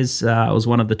Affairs was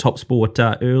one of the Top Sport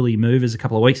early movers a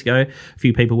couple of weeks ago. A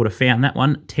few people would have found that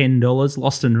one. $10.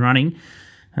 Lost and Running.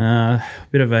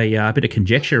 Bit of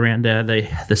conjecture around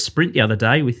the sprint the other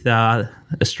day with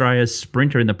Australia's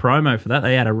sprinter in the promo for that.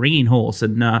 They had a ringing horse,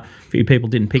 and a few people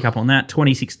didn't pick up on that.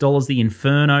 $26. The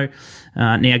Inferno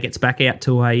now gets back out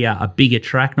to a bigger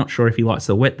track. Not sure if he likes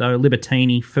the wet though.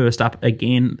 Libertini first up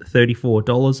again,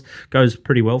 $34. Goes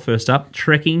pretty well first up.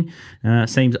 Trekking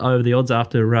seems over the odds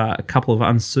after a couple of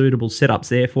unsuitable setups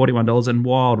there. $41. And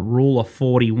Wild Ruler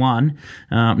 $41.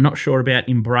 Not sure about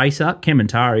Embracer.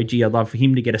 Kementari, gee, I'd love for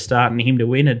him to get a start and him to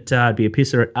win. It'd be a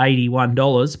pisser at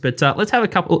 $81. But let's have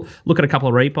look at a couple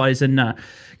of replays and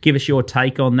give us your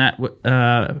take on that,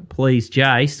 please,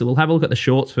 Jay. So we'll have a look at the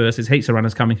shorts first. There's heaps of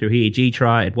runners coming through here.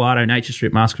 G-Try, Eduardo, Nature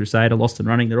Strip, Mars Crusader, Lost and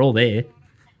Running. They're all there.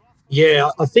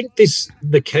 Yeah, I think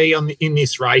the key in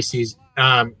this race is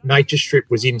Nature Strip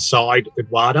was inside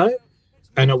Eduardo,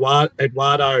 and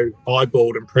Eduardo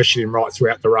eyeballed and pressured him right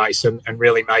throughout the race and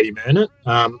really made him earn it.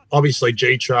 Obviously,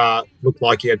 G-Tra looked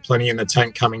like he had plenty in the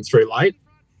tank coming through late,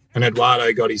 and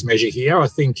Eduardo got his measure here. I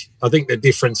think the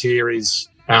difference here is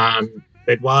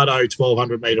Eduardo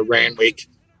 1,200 metre Randwick.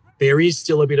 There is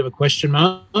still a bit of a question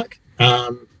mark,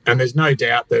 and there's no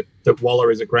doubt that Waller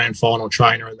is a grand final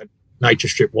trainer and that Nature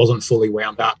Strip wasn't fully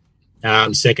wound up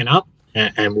second up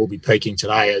and will be peaking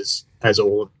today as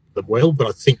all of them will. But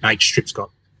I think Nature Strip's got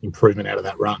improvement out of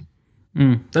that run.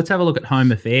 Let's have a look at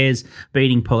Home Affairs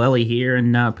beating Pirelli here,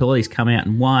 and Pirelli's come out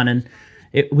and won, and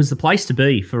it was the place to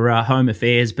be for Home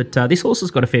Affairs, but this horse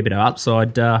has got a fair bit of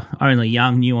upside. Only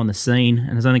young, new on the scene,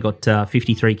 and has only got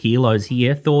 53 kilos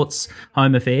here. Thoughts,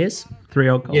 Home Affairs?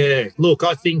 3-year-old colt? Yeah, look,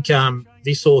 I think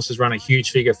this horse has run a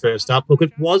huge figure first up. Look,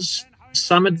 it was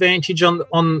some advantage on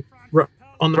the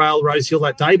rail Rose Hill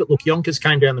that day, but look, Yonkers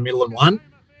came down the middle and won.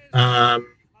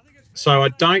 So I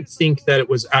don't think that it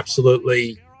was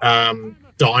absolutely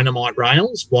dynamite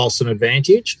rails whilst an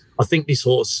advantage. I think this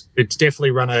horse, it's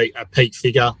definitely run a peak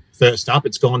figure first up.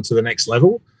 It's gone to the next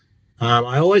level.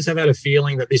 I always have had a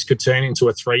feeling that this could turn into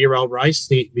a 3-year-old race,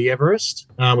 the Everest.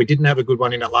 We didn't have a good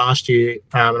one in it last year,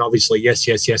 and obviously, yes,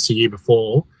 the year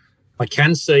before. I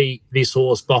can see this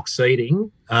horse box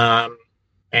seating and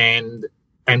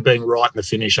being right in the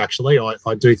finish, actually.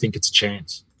 I do think it's a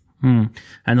chance. And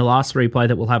the last replay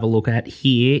that we'll have a look at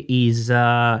here is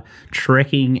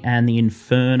Trekking and the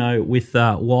Inferno with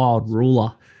Wild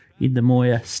Ruler in the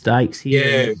Moya Stakes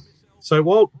here. Yeah. So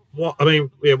Wild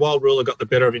Ruler got the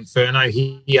better of Inferno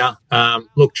here.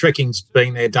 Look, Trekking's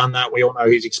been there, done that. We all know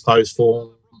his exposed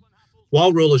form.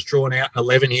 Wild Ruler's drawn out in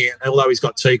 11 here, although he's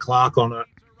got T. Clark on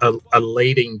a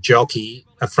leading jockey,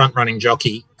 a front-running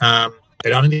jockey. I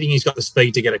don't think he's got the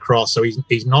speed to get across, so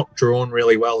he's not drawn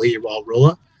really well here, Wild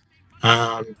Ruler.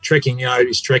 Trekking,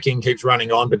 his Trekking keeps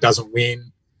running on but doesn't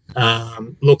win.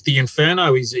 Look, the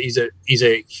Inferno is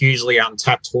a hugely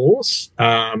untapped horse.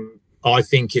 I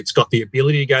think it's got the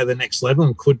ability to go to the next level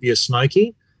and could be a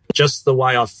smoky. Just the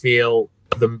way I feel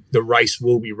the race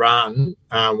will be run,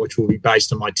 which will be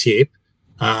based on my tip,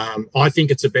 I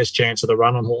think it's the best chance of the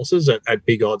run on horses at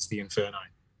big odds, the Inferno.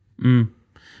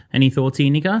 Any thoughts here,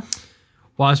 Nico?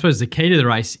 Well, I suppose the key to the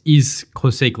race is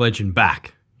Classique Legend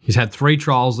back. He's had 3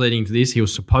 trials leading to this. He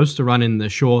was supposed to run in the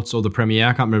shorts or the Premier.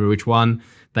 I can't remember which one.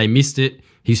 They missed it.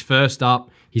 He's first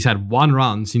up. He's had 1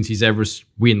 run since his Everest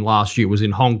win last year. It was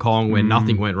in Hong Kong where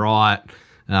nothing went right.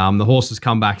 The horse has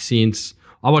come back since.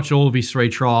 I watched all of his 3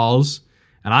 trials,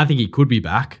 and I think he could be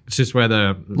back. It's just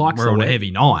whether we're on a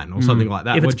heavy 9 or something like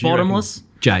that. If What it's do you reckon, bottomless?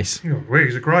 Jace. Well,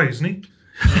 he's a grey, isn't he?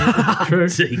 True.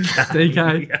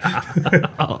 DK. DK.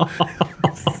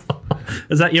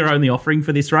 Is that your only offering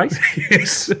for this race?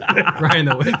 Yes. Ray in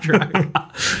the wet track.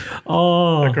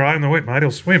 A grey in the wet, mate.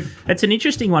 He'll swim. It's an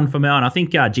interesting one for me, and I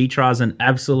think G-Tra's an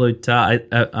absolute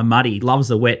a muddy. Loves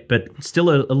the wet, but still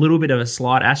a little bit of a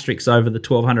slight asterisk over the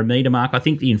 1,200 metre mark. I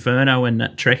think the Inferno and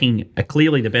Trekking are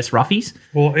clearly the best roughies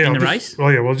in the race. Oh,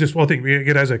 yeah. Well, I think we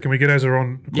get Azza. Can we get Azza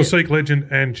on Classique Legend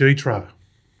and G-Tra?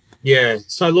 Yeah.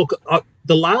 So look,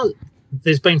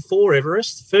 there's been 4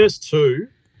 Everest. The first 2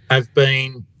 have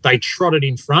been they trotted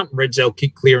in front. Redzel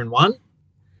kicked clear and won.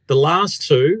 The last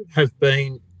 2 have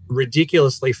been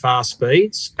ridiculously fast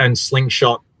speeds and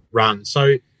slingshot runs.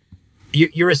 So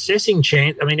you're assessing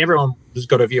chance. I mean, everyone has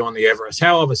got a view on the Everest.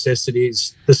 How I've assessed it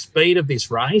is the speed of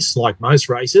this race, like most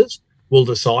races, will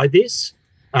decide this.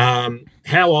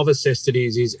 How I've assessed it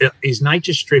is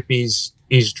Nature Strip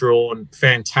is drawn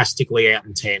fantastically out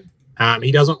in 10.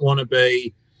 He doesn't want to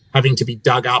be having to be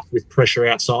dug up with pressure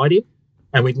outside him.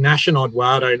 And with Nash and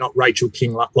Eduardo, not Rachel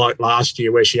King like last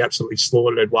year where she absolutely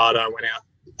slaughtered Eduardo and went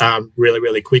out really,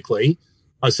 really quickly,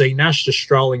 I see Nash just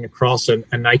strolling across and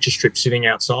Nature Strip sitting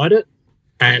outside it.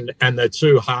 And the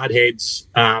 2 hardheads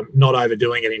not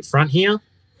overdoing it in front here.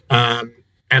 And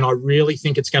I really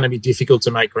think it's going to be difficult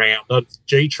to make ground.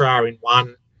 G-Tra in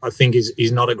 1, I think,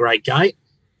 is not a great gate.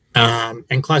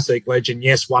 And Classique Legend,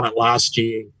 yes, won it last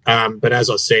year. But as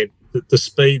I said, the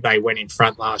speed they went in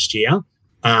front last year,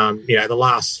 the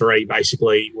last 3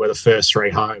 basically were the first 3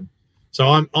 home.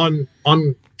 So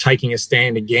I'm taking a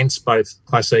stand against both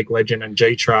Classique Legend and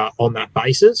G-Tra on that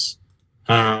basis.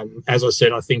 As I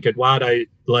said, I think Eduardo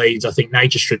leads. I think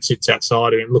Nature Strip sits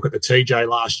outside of him. Look at the TJ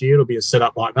last year. It'll be a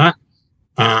setup like that.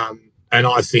 And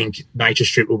I think Nature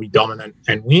Strip will be dominant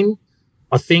and win.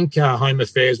 I think Home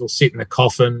Affairs will sit in the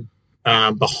coffin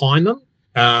behind them.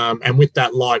 And with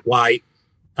that lightweight,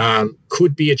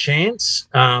 could be a chance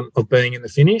of being in the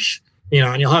finish.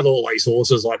 And you'll have all these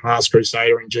horses like Mars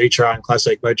Crusader and G-Tra and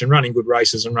Classique Legend running good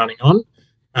races and running on.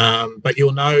 But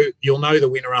you'll know the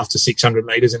winner after 600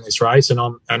 metres in this race, and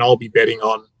I'll be betting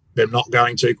on them not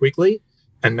going too quickly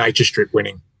and Nature Strip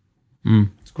winning.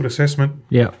 It's a good assessment.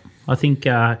 Yeah, I think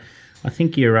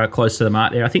you're close to the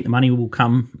mark there. I think the money will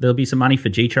come. There'll be some money for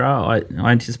G-Tra, I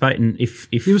anticipate. And if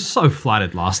he was so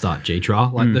flattered last start, G-Tra,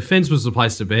 like the fence was the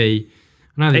place to be.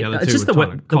 I know the other 2 it's just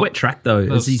the wet track though.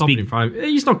 He's big in front of him.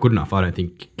 He's not good enough, I don't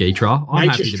think. G-Tra. I'm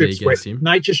happy to be against him.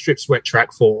 Nature Strip's wet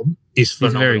track form is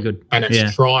phenomenal. He's very good, and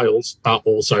its trials are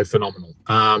also phenomenal.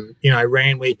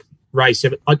 Randwick race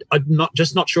 7. I'm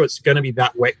not sure it's going to be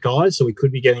that wet, guys. So we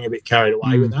could be getting a bit carried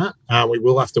away with that. We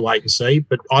will have to wait and see.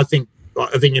 But I think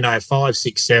 5,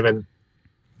 6, 7.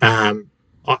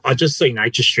 I just see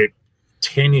Nature Strip.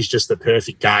 10 is just the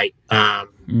perfect gate.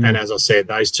 And as I said,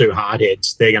 those 2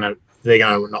 hardheads, they're going to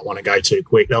not want to go too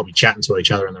quick. They'll be chatting to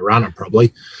each other in the runner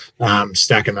probably,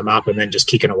 stacking them up and then just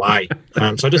kicking away.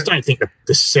 So I just don't think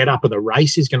the setup of the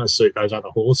race is going to suit those other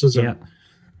horses. And,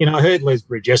 I heard Les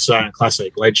Bridge yesterday on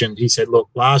Classique Legend. He said, look,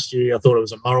 last year I thought it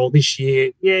was a moral. This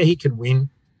year, he can win.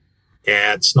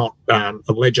 Yeah, it's not a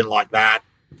legend like that.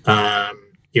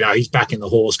 He's backing the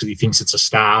horse because he thinks it's a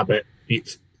star. But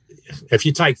if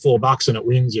you take $4 and it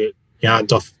wins,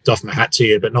 doff my hat to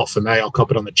you, but not for me. I'll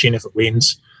cop it on the chin if it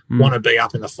wins. Want to be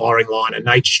up in the firing line, and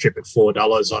Nature Strip at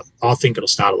 $4. I think it'll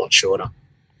start a lot shorter.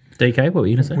 DK, what were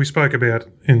you going to say? We spoke about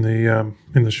in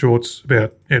the shorts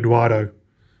about Eduardo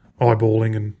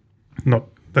eyeballing and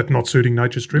not suiting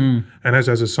Nature Strip, and as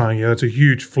is saying, it's a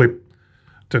huge flip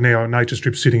to now Nature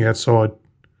Strip sitting outside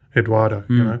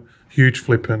Eduardo. Huge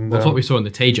flip, and that's what we saw in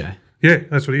the TJ. Yeah,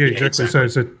 that's what. Yeah, exactly. So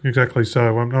exactly.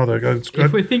 So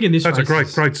if we're thinking this, that's a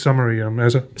great summary,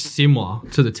 Azza. Similar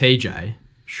to the TJ.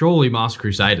 Surely Master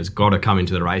Crusader's got to come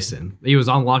into the race then. He was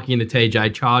unlucky in the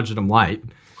TJ, charged at him late.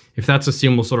 If that's a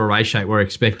similar sort of race shape we're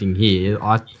expecting here,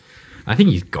 I think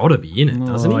he's got to be in it,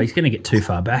 doesn't he? He's going to get too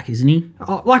far back, isn't he?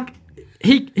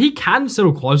 he can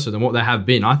settle closer than what they have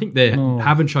been. I think they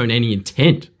haven't shown any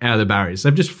intent out of the barriers.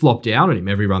 They've just flopped down on him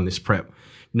every run this prep.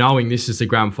 Knowing this is the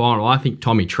grand final, I think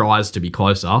Tommy tries to be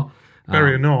closer.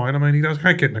 Barrier 9, I mean, he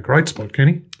can't get in a great spot, can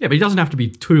he? Yeah, but he doesn't have to be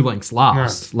 2 lengths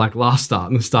last, like last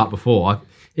start and the start before.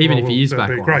 Even if he is back.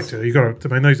 It'd be great to. You got to.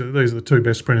 I mean, these are the 2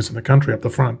 best sprinters in the country up the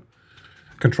front,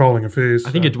 controlling affairs.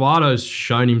 I think Eduardo's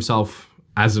shown himself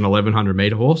as an 1100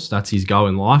 metre horse. That's his go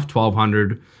in life.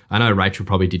 1200. I know Rachel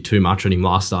probably did too much on him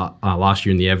last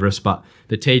year in the Everest, but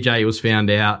the TJ was found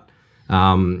out.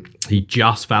 He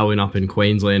just fell in up in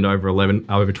Queensland over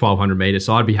 1200 metres,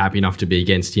 so I'd be happy enough to be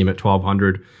against him at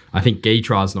 1200. I think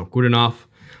Guitra's not good enough.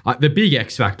 The big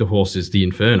X factor horse is the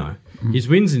Inferno. His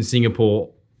wins in Singapore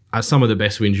are some of the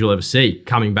best wins you'll ever see,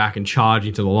 coming back and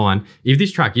charging to the line. If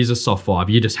this track is a soft 5,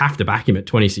 you just have to back him at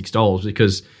 $26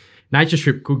 because Nature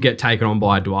Strip could get taken on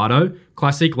by Eduardo.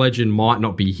 Classic Legend might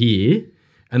not be here.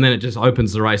 And then it just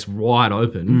opens the race wide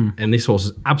open. And this horse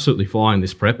is absolutely flying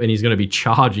this prep, and he's going to be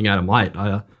charging at him late.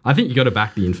 I think you got to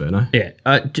back the Inferno. Yeah.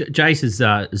 Jace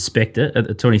has spec'd it at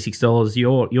 $26.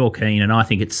 You're keen, and I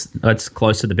think it's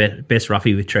close to the best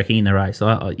roughie with trekking in the race.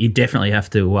 You definitely have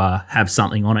to have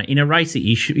something on it. In a race that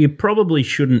you probably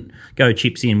shouldn't go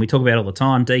chips in. We talk about it all the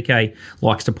time. DK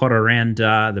likes to potter around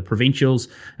the provincials.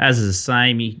 As is the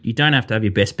same, you don't have to have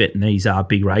your best bet in these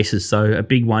big races. So a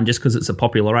big one, just because it's a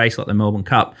popular race like the Melbourne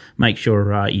Cup, make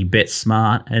sure you bet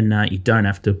smart and you don't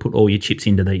have to put all your chips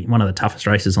into one of the toughest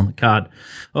races on the card.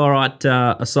 All right,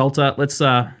 Assaulter, let's,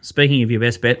 speaking of your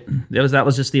best bet, that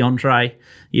was just the entree.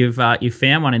 You've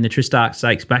found one in the Tristarc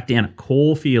Stakes back down at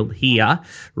Caulfield here.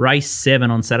 Race 7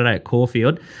 on Saturday at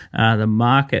Caulfield. The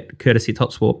market, courtesy of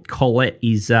TopSport, Colette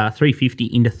is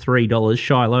 $3.50 into $3.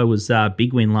 Shiloh was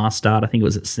big win last start. I think it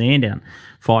was at Sandown.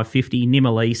 $5.50.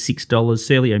 Nimalee, $6.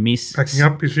 Serlio Miss. Backing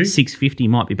up, is she? $6.50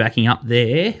 might be backing up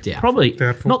there. Doubtful. Probably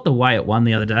Doubtful. not the way it won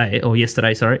the other day, or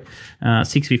yesterday, sorry.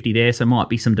 $6.50 there, so might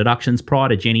be some deductions. Prior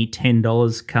to Jenny, $10.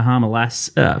 Kahama Lass,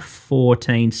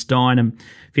 $14. Steinem,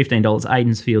 $15.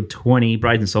 Aidensfield, $20.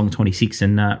 Braden Song, $26.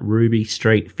 And Ruby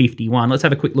Street, $51. Let's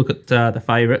have a quick look at the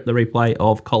favourite, the replay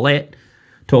of Colette.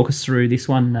 Talk us through this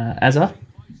one, Azza.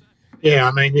 Yeah,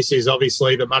 I mean, this is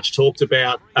obviously the much talked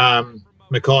about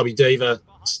Maccabi Diva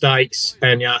Stakes,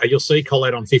 and you'll see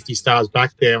Colette on 50 stars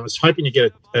back there. I was hoping to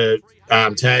get a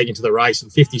tag into the race,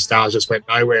 and 50 stars just went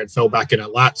nowhere and fell back in a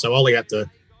lap. So Ollie had to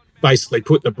basically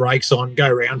put the brakes on, go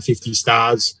around 50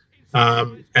 stars,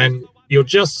 and you'll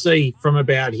just see from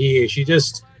about here, she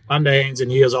just underhands and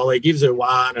heels Ollie, gives her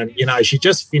one, and she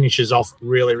just finishes off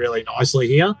really, really nicely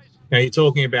here. You're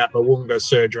talking about Mo'unga,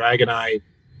 Sir Dragonet,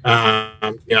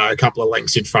 a couple of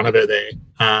lengths in front of her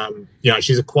there.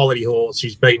 She's a quality horse.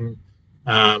 She's beaten,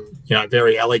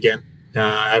 very elegant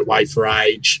at weight for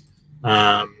age.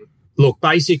 Look,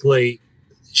 basically,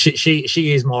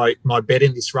 she is my bet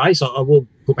in this race. I will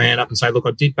put my hand up and say, look,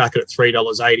 I did back it at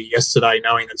 $3.80 yesterday,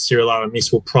 knowing that Cirilo and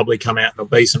Miss will probably come out and there'll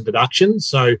be some deductions.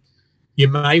 So you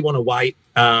may want to wait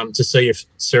to see if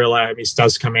Cirilo and Miss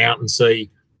does come out and see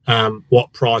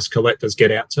what price Colette does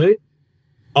get out to.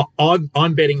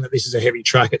 I'm betting that this is a heavy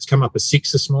track. It's come up a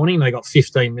 6 this morning. They got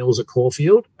 15 mils at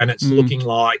Caulfield, and it's looking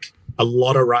like a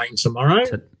lot of rain tomorrow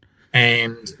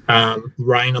and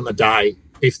rain on the day.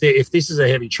 If this is a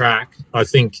heavy track, I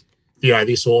think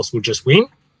this horse will just win.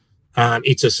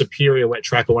 It's a superior wet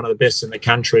track, one of the best in the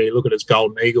country. Look at its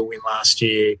Golden Eagle win last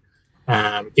year.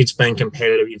 It's been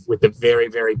competitive with the very,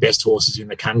 very best horses in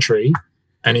the country,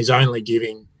 and is only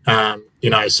giving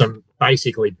some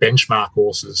basically benchmark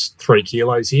horses 3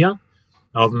 kilos here.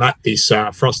 I've mapped this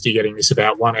Frosty getting this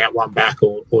about 1 out, 1 back,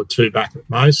 or 2 back at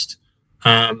most.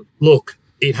 Look,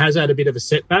 it has had a bit of a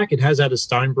setback. It has had a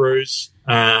stone bruise,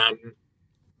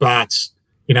 but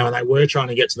and they were trying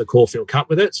to get to the Caulfield Cup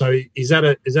with it. So is that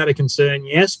a concern?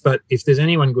 Yes, but if there's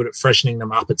anyone good at freshening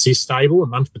them up, it's this stable. A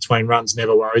month between runs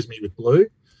never worries me with Blue,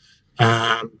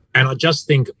 and I just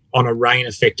think on a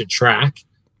rain-affected track,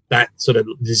 that sort of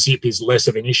the zip is less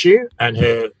of an issue, and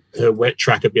her wet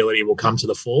track ability will come to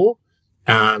the fore,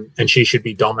 and she should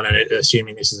be dominant.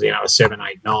 Assuming this is a 7,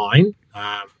 8, 9,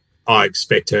 I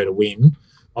expect her to win.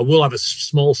 I will have a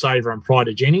small saver on Pride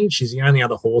of Jenny. She's the only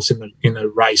other horse in the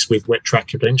race with wet track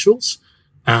credentials.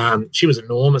 She was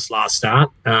enormous last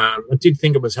start. I did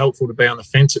think it was helpful to be on the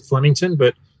fence at Flemington,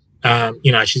 but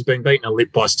she's been beaten a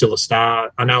lip by Still a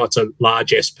Star. I know it's a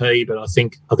large SP, but I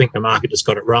think the market just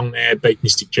got it wrong there. Beat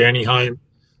Mystic Journey home.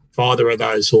 If either of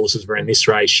those horses were in this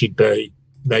race,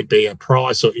 they'd be a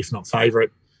price, or if not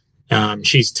favourite.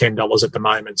 She's $10 at the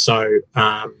moment, so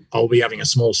I'll be having a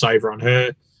small saver on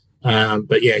her.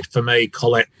 But yeah, for me,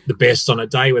 Colette the best on a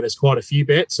day where there's quite a few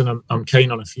bets, and I'm keen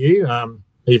on a few.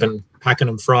 even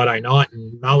Pakenham Friday night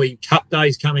and Moe Cup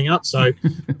Days coming up. So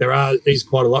is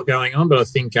quite a lot going on. But I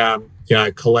think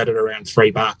Colette at around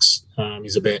 $3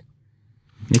 is a bet.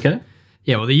 Okay.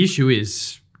 Yeah, well, the issue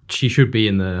is she should be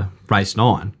in the race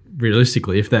 9.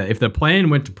 Realistically, if the plan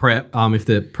went to prep, if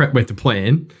the prep went to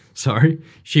plan,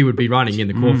 she would be running in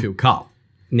the Caulfield Cup.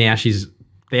 Now she's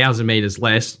 1,000 metres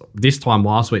less. This time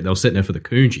last week they were setting her for the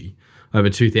Coonji over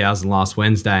 2,000 last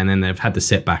Wednesday, and then they've had the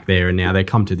setback there, and now they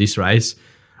come to this race.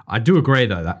 I do agree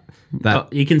though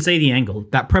that you can see the angle,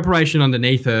 that preparation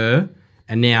underneath her,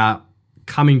 and now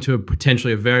coming to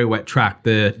potentially a very wet track,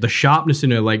 the sharpness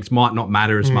in her legs might not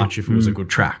matter as much if it was a good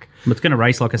track. But it's going to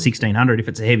race like a 1600 if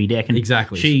it's a heavy deck. And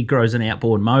exactly. She grows an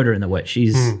outboard motor in the wet.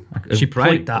 She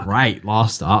played great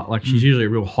last start. Like she's usually a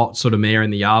real hot sort of mare in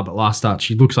the yard, but last start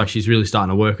she looks like she's really starting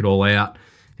to work it all out.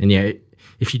 And yeah,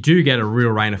 if you do get a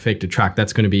real rain affected track,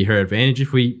 that's going to be her advantage.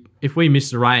 If we miss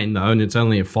the rain though, and it's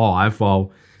only a 5,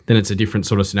 well, then it's a different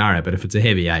sort of scenario. But if it's a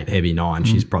heavy 8, heavy 9,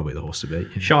 she's probably the horse to beat.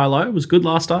 Yeah. Shiloh was good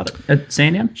last start at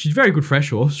Sandown. She's a very good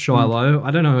fresh horse, Shiloh. I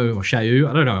don't know, or Shayu.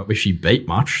 I don't know if she beat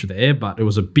much there, but it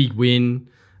was a big win.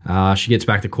 She gets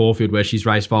back to Caulfield where she's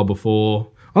raced well before.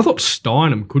 I thought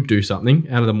Steinem could do something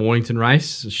out of the Mornington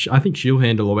race. I think she'll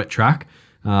handle a wet track.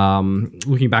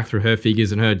 Looking back through her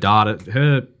figures and her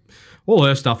data, all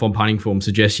her stuff on punting form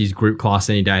suggests she's group class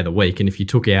any day of the week. And if you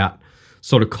took out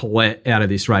sort of Colette out of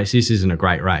this race, this isn't a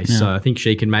great race. Yeah. So I think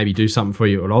she can maybe do something for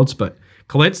you at odds. But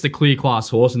Colette's the clear class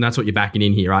horse, and that's what you're backing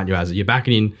in here, aren't you, Azza? You're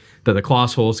backing in that the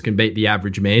class horse can beat the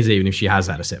average mares even if she has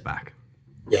had a setback.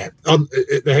 Yeah,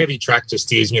 the heavy track just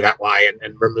steers me that way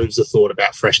and removes the thought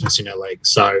about freshness in her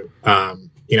legs. So, and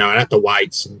at the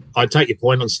weights, and I'd take your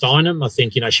point on Steinem. I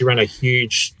think, she ran a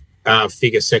huge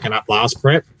figure second up last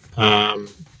prep.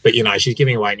 But, she's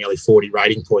giving away nearly 40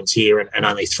 rating points here and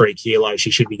only 3 kilos. She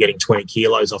should be getting 20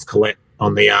 kilos off Colette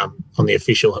on the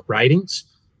official ratings.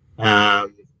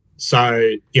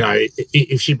 So,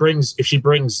 if she brings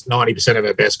 90% of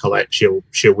her best, Colette,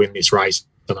 she'll win this race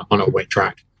on a wet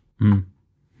track. Mm.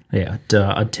 Yeah,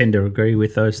 I'd tend to agree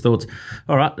with those thoughts.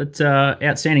 All right, that's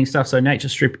outstanding stuff. So Nature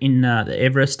Strip in the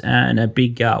Everest and a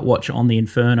big watch on the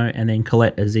Inferno, and then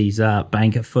Colette as his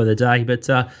banker for the day. But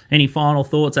any final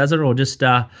thoughts, Azza, or just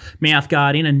mouth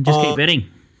guard in and just keep betting?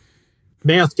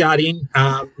 Mouth guard in.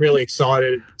 Really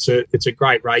excited. It's a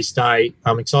great race day.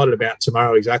 I'm excited about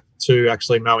tomorrow to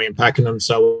actually Moe and Pakenham.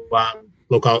 So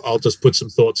look, I'll just put some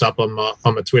thoughts up on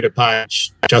my Twitter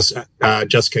page.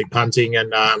 Just keep punting,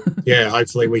 and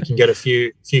hopefully we can get a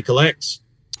few collects.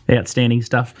 Outstanding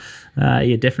stuff.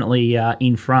 You're definitely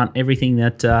in front. Everything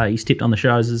that he's tipped on the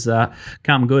shows has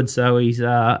come good. So he's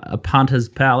a punter's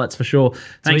pal, that's for sure.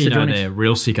 Thanks for joining. They're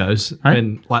real sickos. Hey?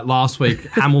 And like last week,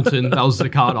 Hamilton, that was the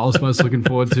card I was most looking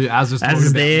forward to. As was talking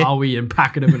about Moe and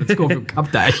Pakenham, and it's Caulfield Cup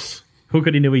Day. Hook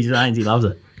it into his veins. He loves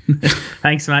it.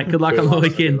 Thanks, mate. Good luck on the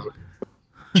weekend.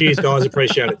 Cheers, guys.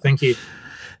 Appreciate it. Thank you.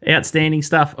 Outstanding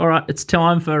stuff. All right, it's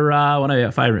time for one of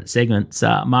our favourite segments,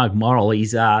 Mug Moral.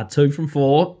 He's 2 from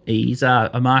 4. He's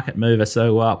a market mover,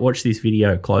 so watch this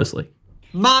video closely.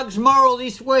 Mug's Moral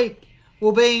this week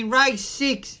will be in race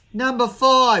 6, number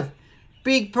 5,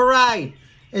 Big Parade.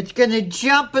 It's going to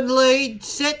jump and lead,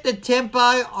 set the tempo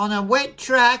on a wet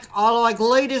track. I like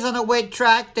leaders on a wet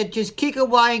track that just kick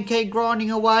away and keep grinding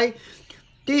away.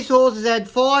 This horse has had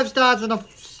 5 starts on a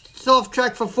soft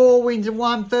track for 4 wins and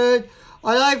 1/3.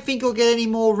 I don't think we'll get any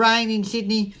more rain in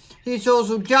Sydney. This horse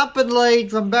will jump and lead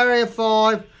from barrier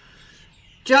 5.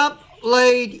 Jump,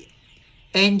 lead,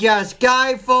 and just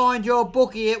go find your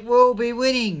bookie. It will be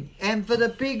winning. And for the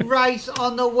big race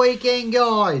on the weekend,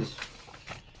 guys,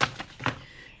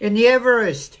 in the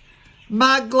Everest,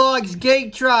 Mug likes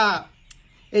Geetra.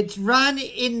 It's run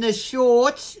in the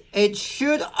shorts. It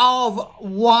should have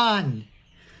won.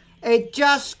 It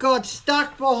just got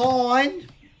stuck behind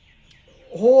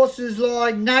horses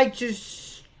like Nature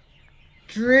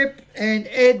Strip and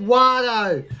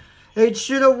Eduardo. It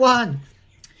should have won.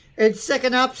 Its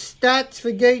second up stats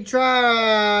for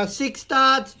Geetra, 6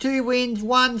 starts, 2 wins,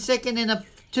 1 second and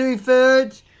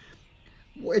 2/3.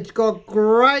 It's got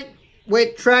great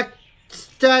wet track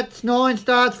stats, 9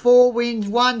 starts, 4 wins,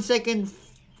 1 second,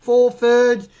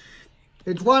 4/3.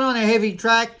 It's won on a heavy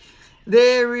track.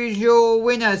 There is your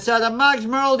winner. So the Mug's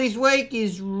Moral this week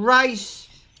is race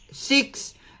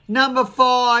 6, number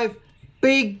 5,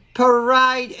 Big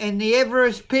Parade, and the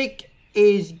Everest pick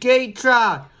is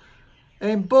Geetra.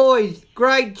 And boys,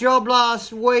 great job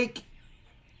last week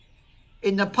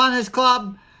in the Punters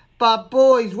Club. But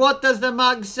boys, what does the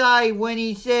Mug say when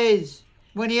he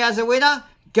has a winner?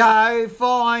 Go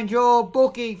find your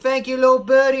bookie. Thank you, Little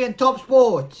Birdie and Top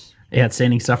Sports.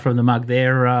 Outstanding stuff from the mug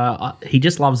there. He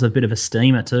just loves a bit of a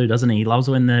steamer too, doesn't he? He loves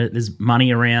when there's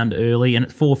money around early, and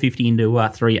it's 450 into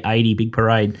 380, big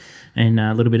parade, and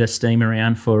a little bit of steam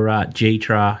around for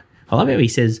G-Tra. I love how he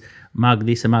says mug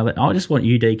this and mug that. I just want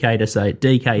you, DK, to say it.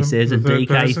 DK says and DK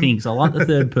person. thinks. I like the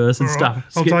third person All right,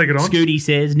 stuff. I'll take it on. Scooty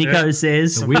says, Nico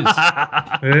says. The whiz.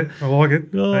 Yeah, I like it.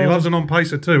 He loves an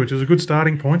on-pacer too, which is a good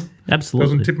starting point. Absolutely.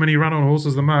 Doesn't tip many run-on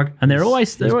horses, the mug. And they're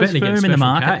always betting firm against in the Special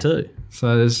market K. too.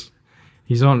 So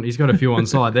he's got a few on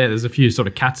side there. There's a few sort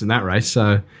of cats in that race.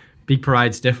 So Big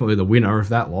Parade's definitely the winner of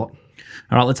that lot.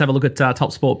 All right, let's have a look at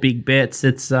Top Sport Big Bets.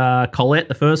 It's Colette.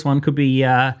 The first one could be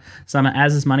some of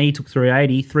Az's money. He took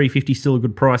 380. 350 still a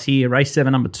good price here. Race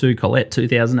 7, number 2, Colette,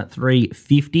 2,000 at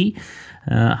 350.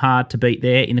 Hard to beat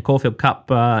there. In the Caulfield Cup,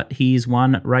 here's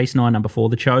one. Race 9, number 4,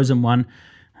 the Chosen one.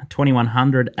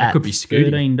 2,100 at could be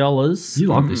Scooty. $13. You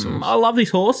love this horse. I love this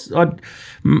horse.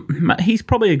 He's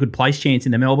probably a good place chance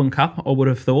in the Melbourne Cup, I would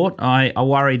have thought. I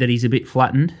worry that he's a bit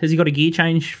flattened. Has he got a gear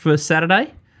change for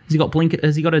Saturday? Has he got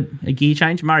Has he got a gear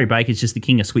change? Murray Baker's just the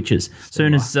king of switches. As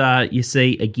soon as you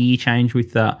see a gear change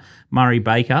with Murray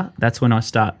Baker, that's when I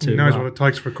start to... He knows what it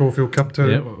takes for a Caulfield Cup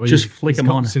to... Well, Just he's- flick he's 'em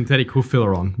got on. synthetic hoof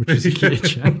filler on, which is a key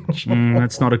change.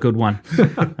 That's not a good one.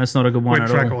 That's not a good one Wet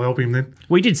at track all. will help him then.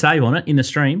 We did save on it in the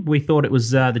stream. We thought it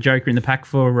was the Joker in the pack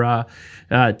for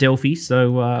Delphi,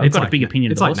 so I've got a big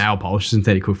opinion. It's of like the nail polish,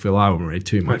 synthetic hoof filler. I wouldn't read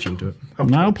too much into it. horse.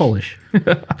 Nail polish.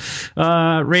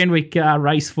 Randwick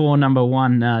race 4, number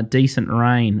 1, Decent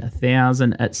Rain,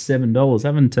 1,000 at $7.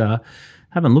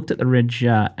 Haven't looked at the Reg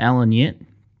Allen yet.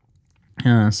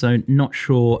 So not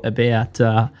sure about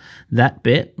that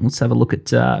bet. Let's have a look at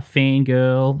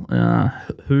Fangirl,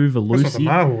 Hoover That's not the Lucy.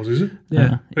 Mar horse, is it?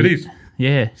 Yeah. It is.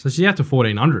 Yeah, So she's out to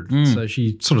 1,400. So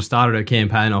she sort of started her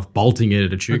campaign off bolting it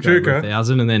at Echuca over Echuca.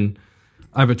 1,000, and then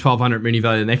over 1,200 mini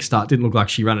value the next start. Didn't look like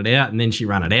she ran it out, and then she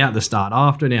ran it out the start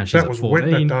after. Now she's That at was wet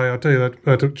 14. that day, I tell you.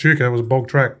 That Chuka was a bog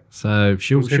track. So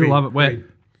she'll heavy. love it wet.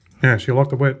 Yeah, she liked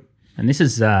the wet. and this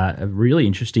is a really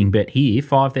interesting bet here.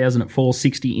 5,000 at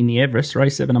 460 in the Everest.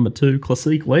 Race 7, number 2,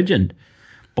 Classique Legend.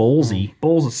 Ballsy.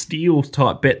 Balls of steel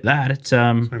type bet that. It's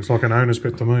Seems like an owner's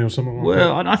bet to me or something like that.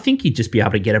 well, I think you'd just be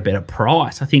able to get a better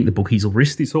price. I think the bookies will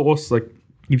risk this horse. Like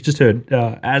you've just heard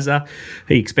Azza,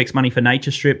 he expects money for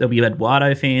Nature Strip. There'll be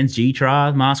Eduardo fans,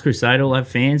 G-Tra, Mars Crusader will have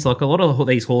fans. Like a lot of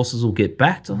these horses will get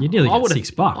backed. You'd nearly get would've-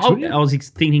 $6, I, wouldn't you? I was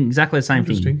thinking exactly the same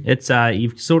thing. Interesting. It's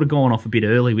you've sort of gone off a bit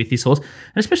early with this horse, and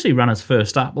especially runners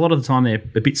first up. A lot of the time they're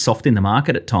a bit soft in the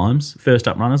market at times. First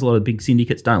up runners, a lot of big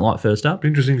syndicates don't like first up.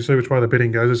 Interesting to see which way the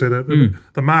betting goes. I say that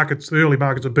the markets, the early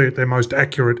markets are bet they're most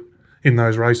accurate in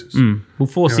those races. Well,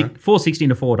 460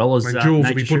 to $4. I mean, Jules will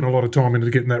Nature be Strip. putting a lot of time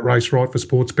into getting that race right for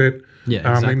sports bet. Yeah,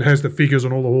 and exactly. has the figures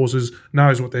on all the horses,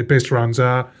 knows what their best runs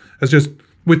are. It's just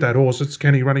with that horse, it's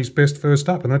can he run his best first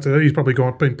up, and he's probably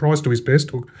been priced to his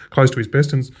best or close to his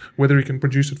best, and whether he can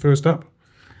produce it first up.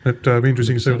 It'll be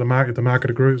interesting to see what the market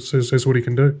agrees says what he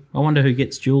can do. I wonder who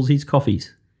gets Jules his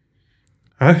coffees.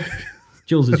 Huh?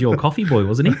 Jules is your coffee boy,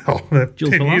 wasn't he? Oh,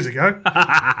 Jules 10 years Malone? ago,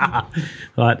 I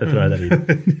had to throw that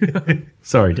in.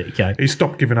 Sorry, DK. he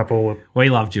stopped giving up all. We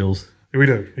love Jules. We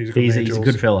do. He's a good He's man, a Jules.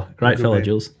 good fella. Great Good fella, man.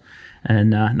 Jules. And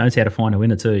knows how to find a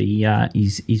winner too.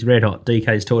 He's red hot.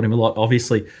 DK's taught him a lot,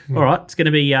 obviously. All right, it's going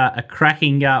to be a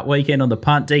cracking weekend on the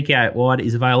punt. DK out wide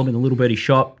is available in the Little Birdie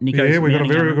shop. Nico's Yeah, we've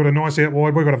mounting up. got a nice out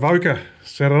wide. We've got a Voca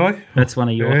Saturday. That's one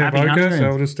of your Yeah, happy Voca. hunter So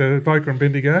we'll just Voca and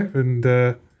Bendigo, and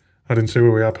I didn't see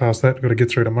where we are past that. We've got to get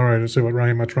through tomorrow to see what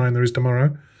much rain there is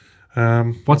tomorrow.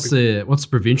 What's the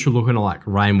provincial looking like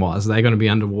rain wise? Are they going to be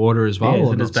underwater as well, Yeah, is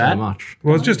or it not as bad? so much?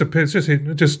 Well, it just depends.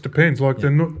 It just depends. Like Hit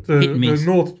and the miss.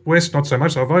 northwest, not so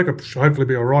much. So Voca should hopefully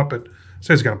be all right, but it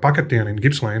says it's going to bucket down in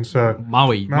Gippsland. So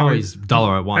Maui's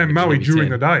 $1.01. and Maui during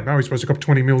the day. Maui's supposed to cop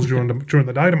 20 mils during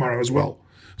the day tomorrow as well.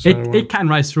 So It can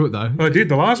race through it though. they did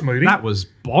the last meeting. That was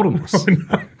bottomless.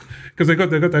 Because they've got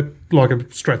that like a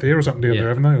Strathare or something down there,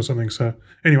 haven't they, or something? So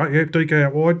anyway, yeah, DK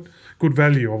out wide, good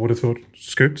value. I would have thought.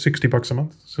 Scoot $60 a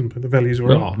month. So the values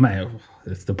are Oh, mate,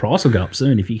 the price will go up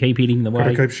soon if you keep hitting the Got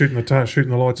way. to keep shooting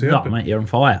the lights out. Oh, mate, you're on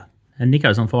fire. And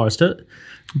Nico's on fire too.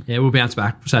 Yeah, we'll bounce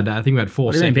back Saturday. I think we had 4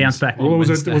 What do you mean seconds. bounce back? Well, was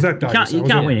Wednesday. that day? You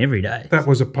can't win every day. That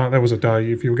was a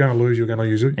day. If you were going to lose, you were going to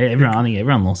use it. I think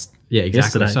everyone lost. Yeah,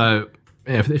 exactly. Yesterday. So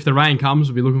if the rain comes,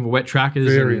 we'll be looking for wet trackers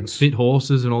Variants. and fit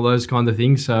horses and all those kind of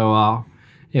things. So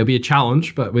it'll be a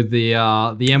challenge, but with the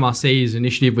MRC's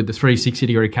initiative with the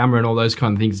 360-degree camera and all those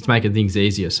kind of things, it's making things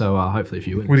easier. So hopefully a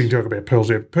few wins. We didn't talk about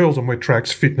pearls yet. Pearls on wet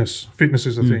tracks, fitness. Fitness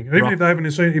is the thing. Even right. if they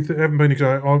haven't been,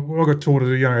 I got taught at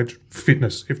a young age,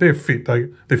 fitness. If they're fit, they're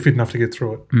fit enough to get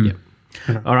through it. Yeah.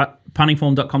 All right.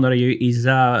 Puntingform.com.au is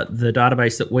the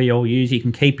database that we all use. You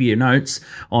can keep your notes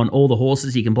on all the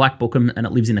horses. You can black book them, and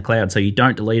it lives in the cloud, so you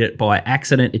don't delete it by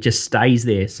accident. It just stays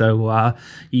there. So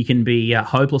you can be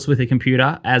hopeless with a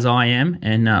computer, as I am,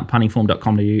 and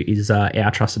puntingform.com.au is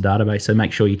our trusted database. So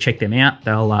make sure you check them out.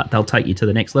 They'll take you to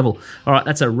the next level. All right,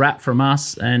 that's a wrap from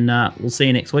us, and we'll see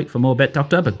you next week for more Bet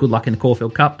Doctor. But good luck in the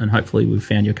Caulfield Cup, and hopefully we've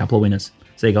found you a couple of winners.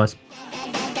 See you guys.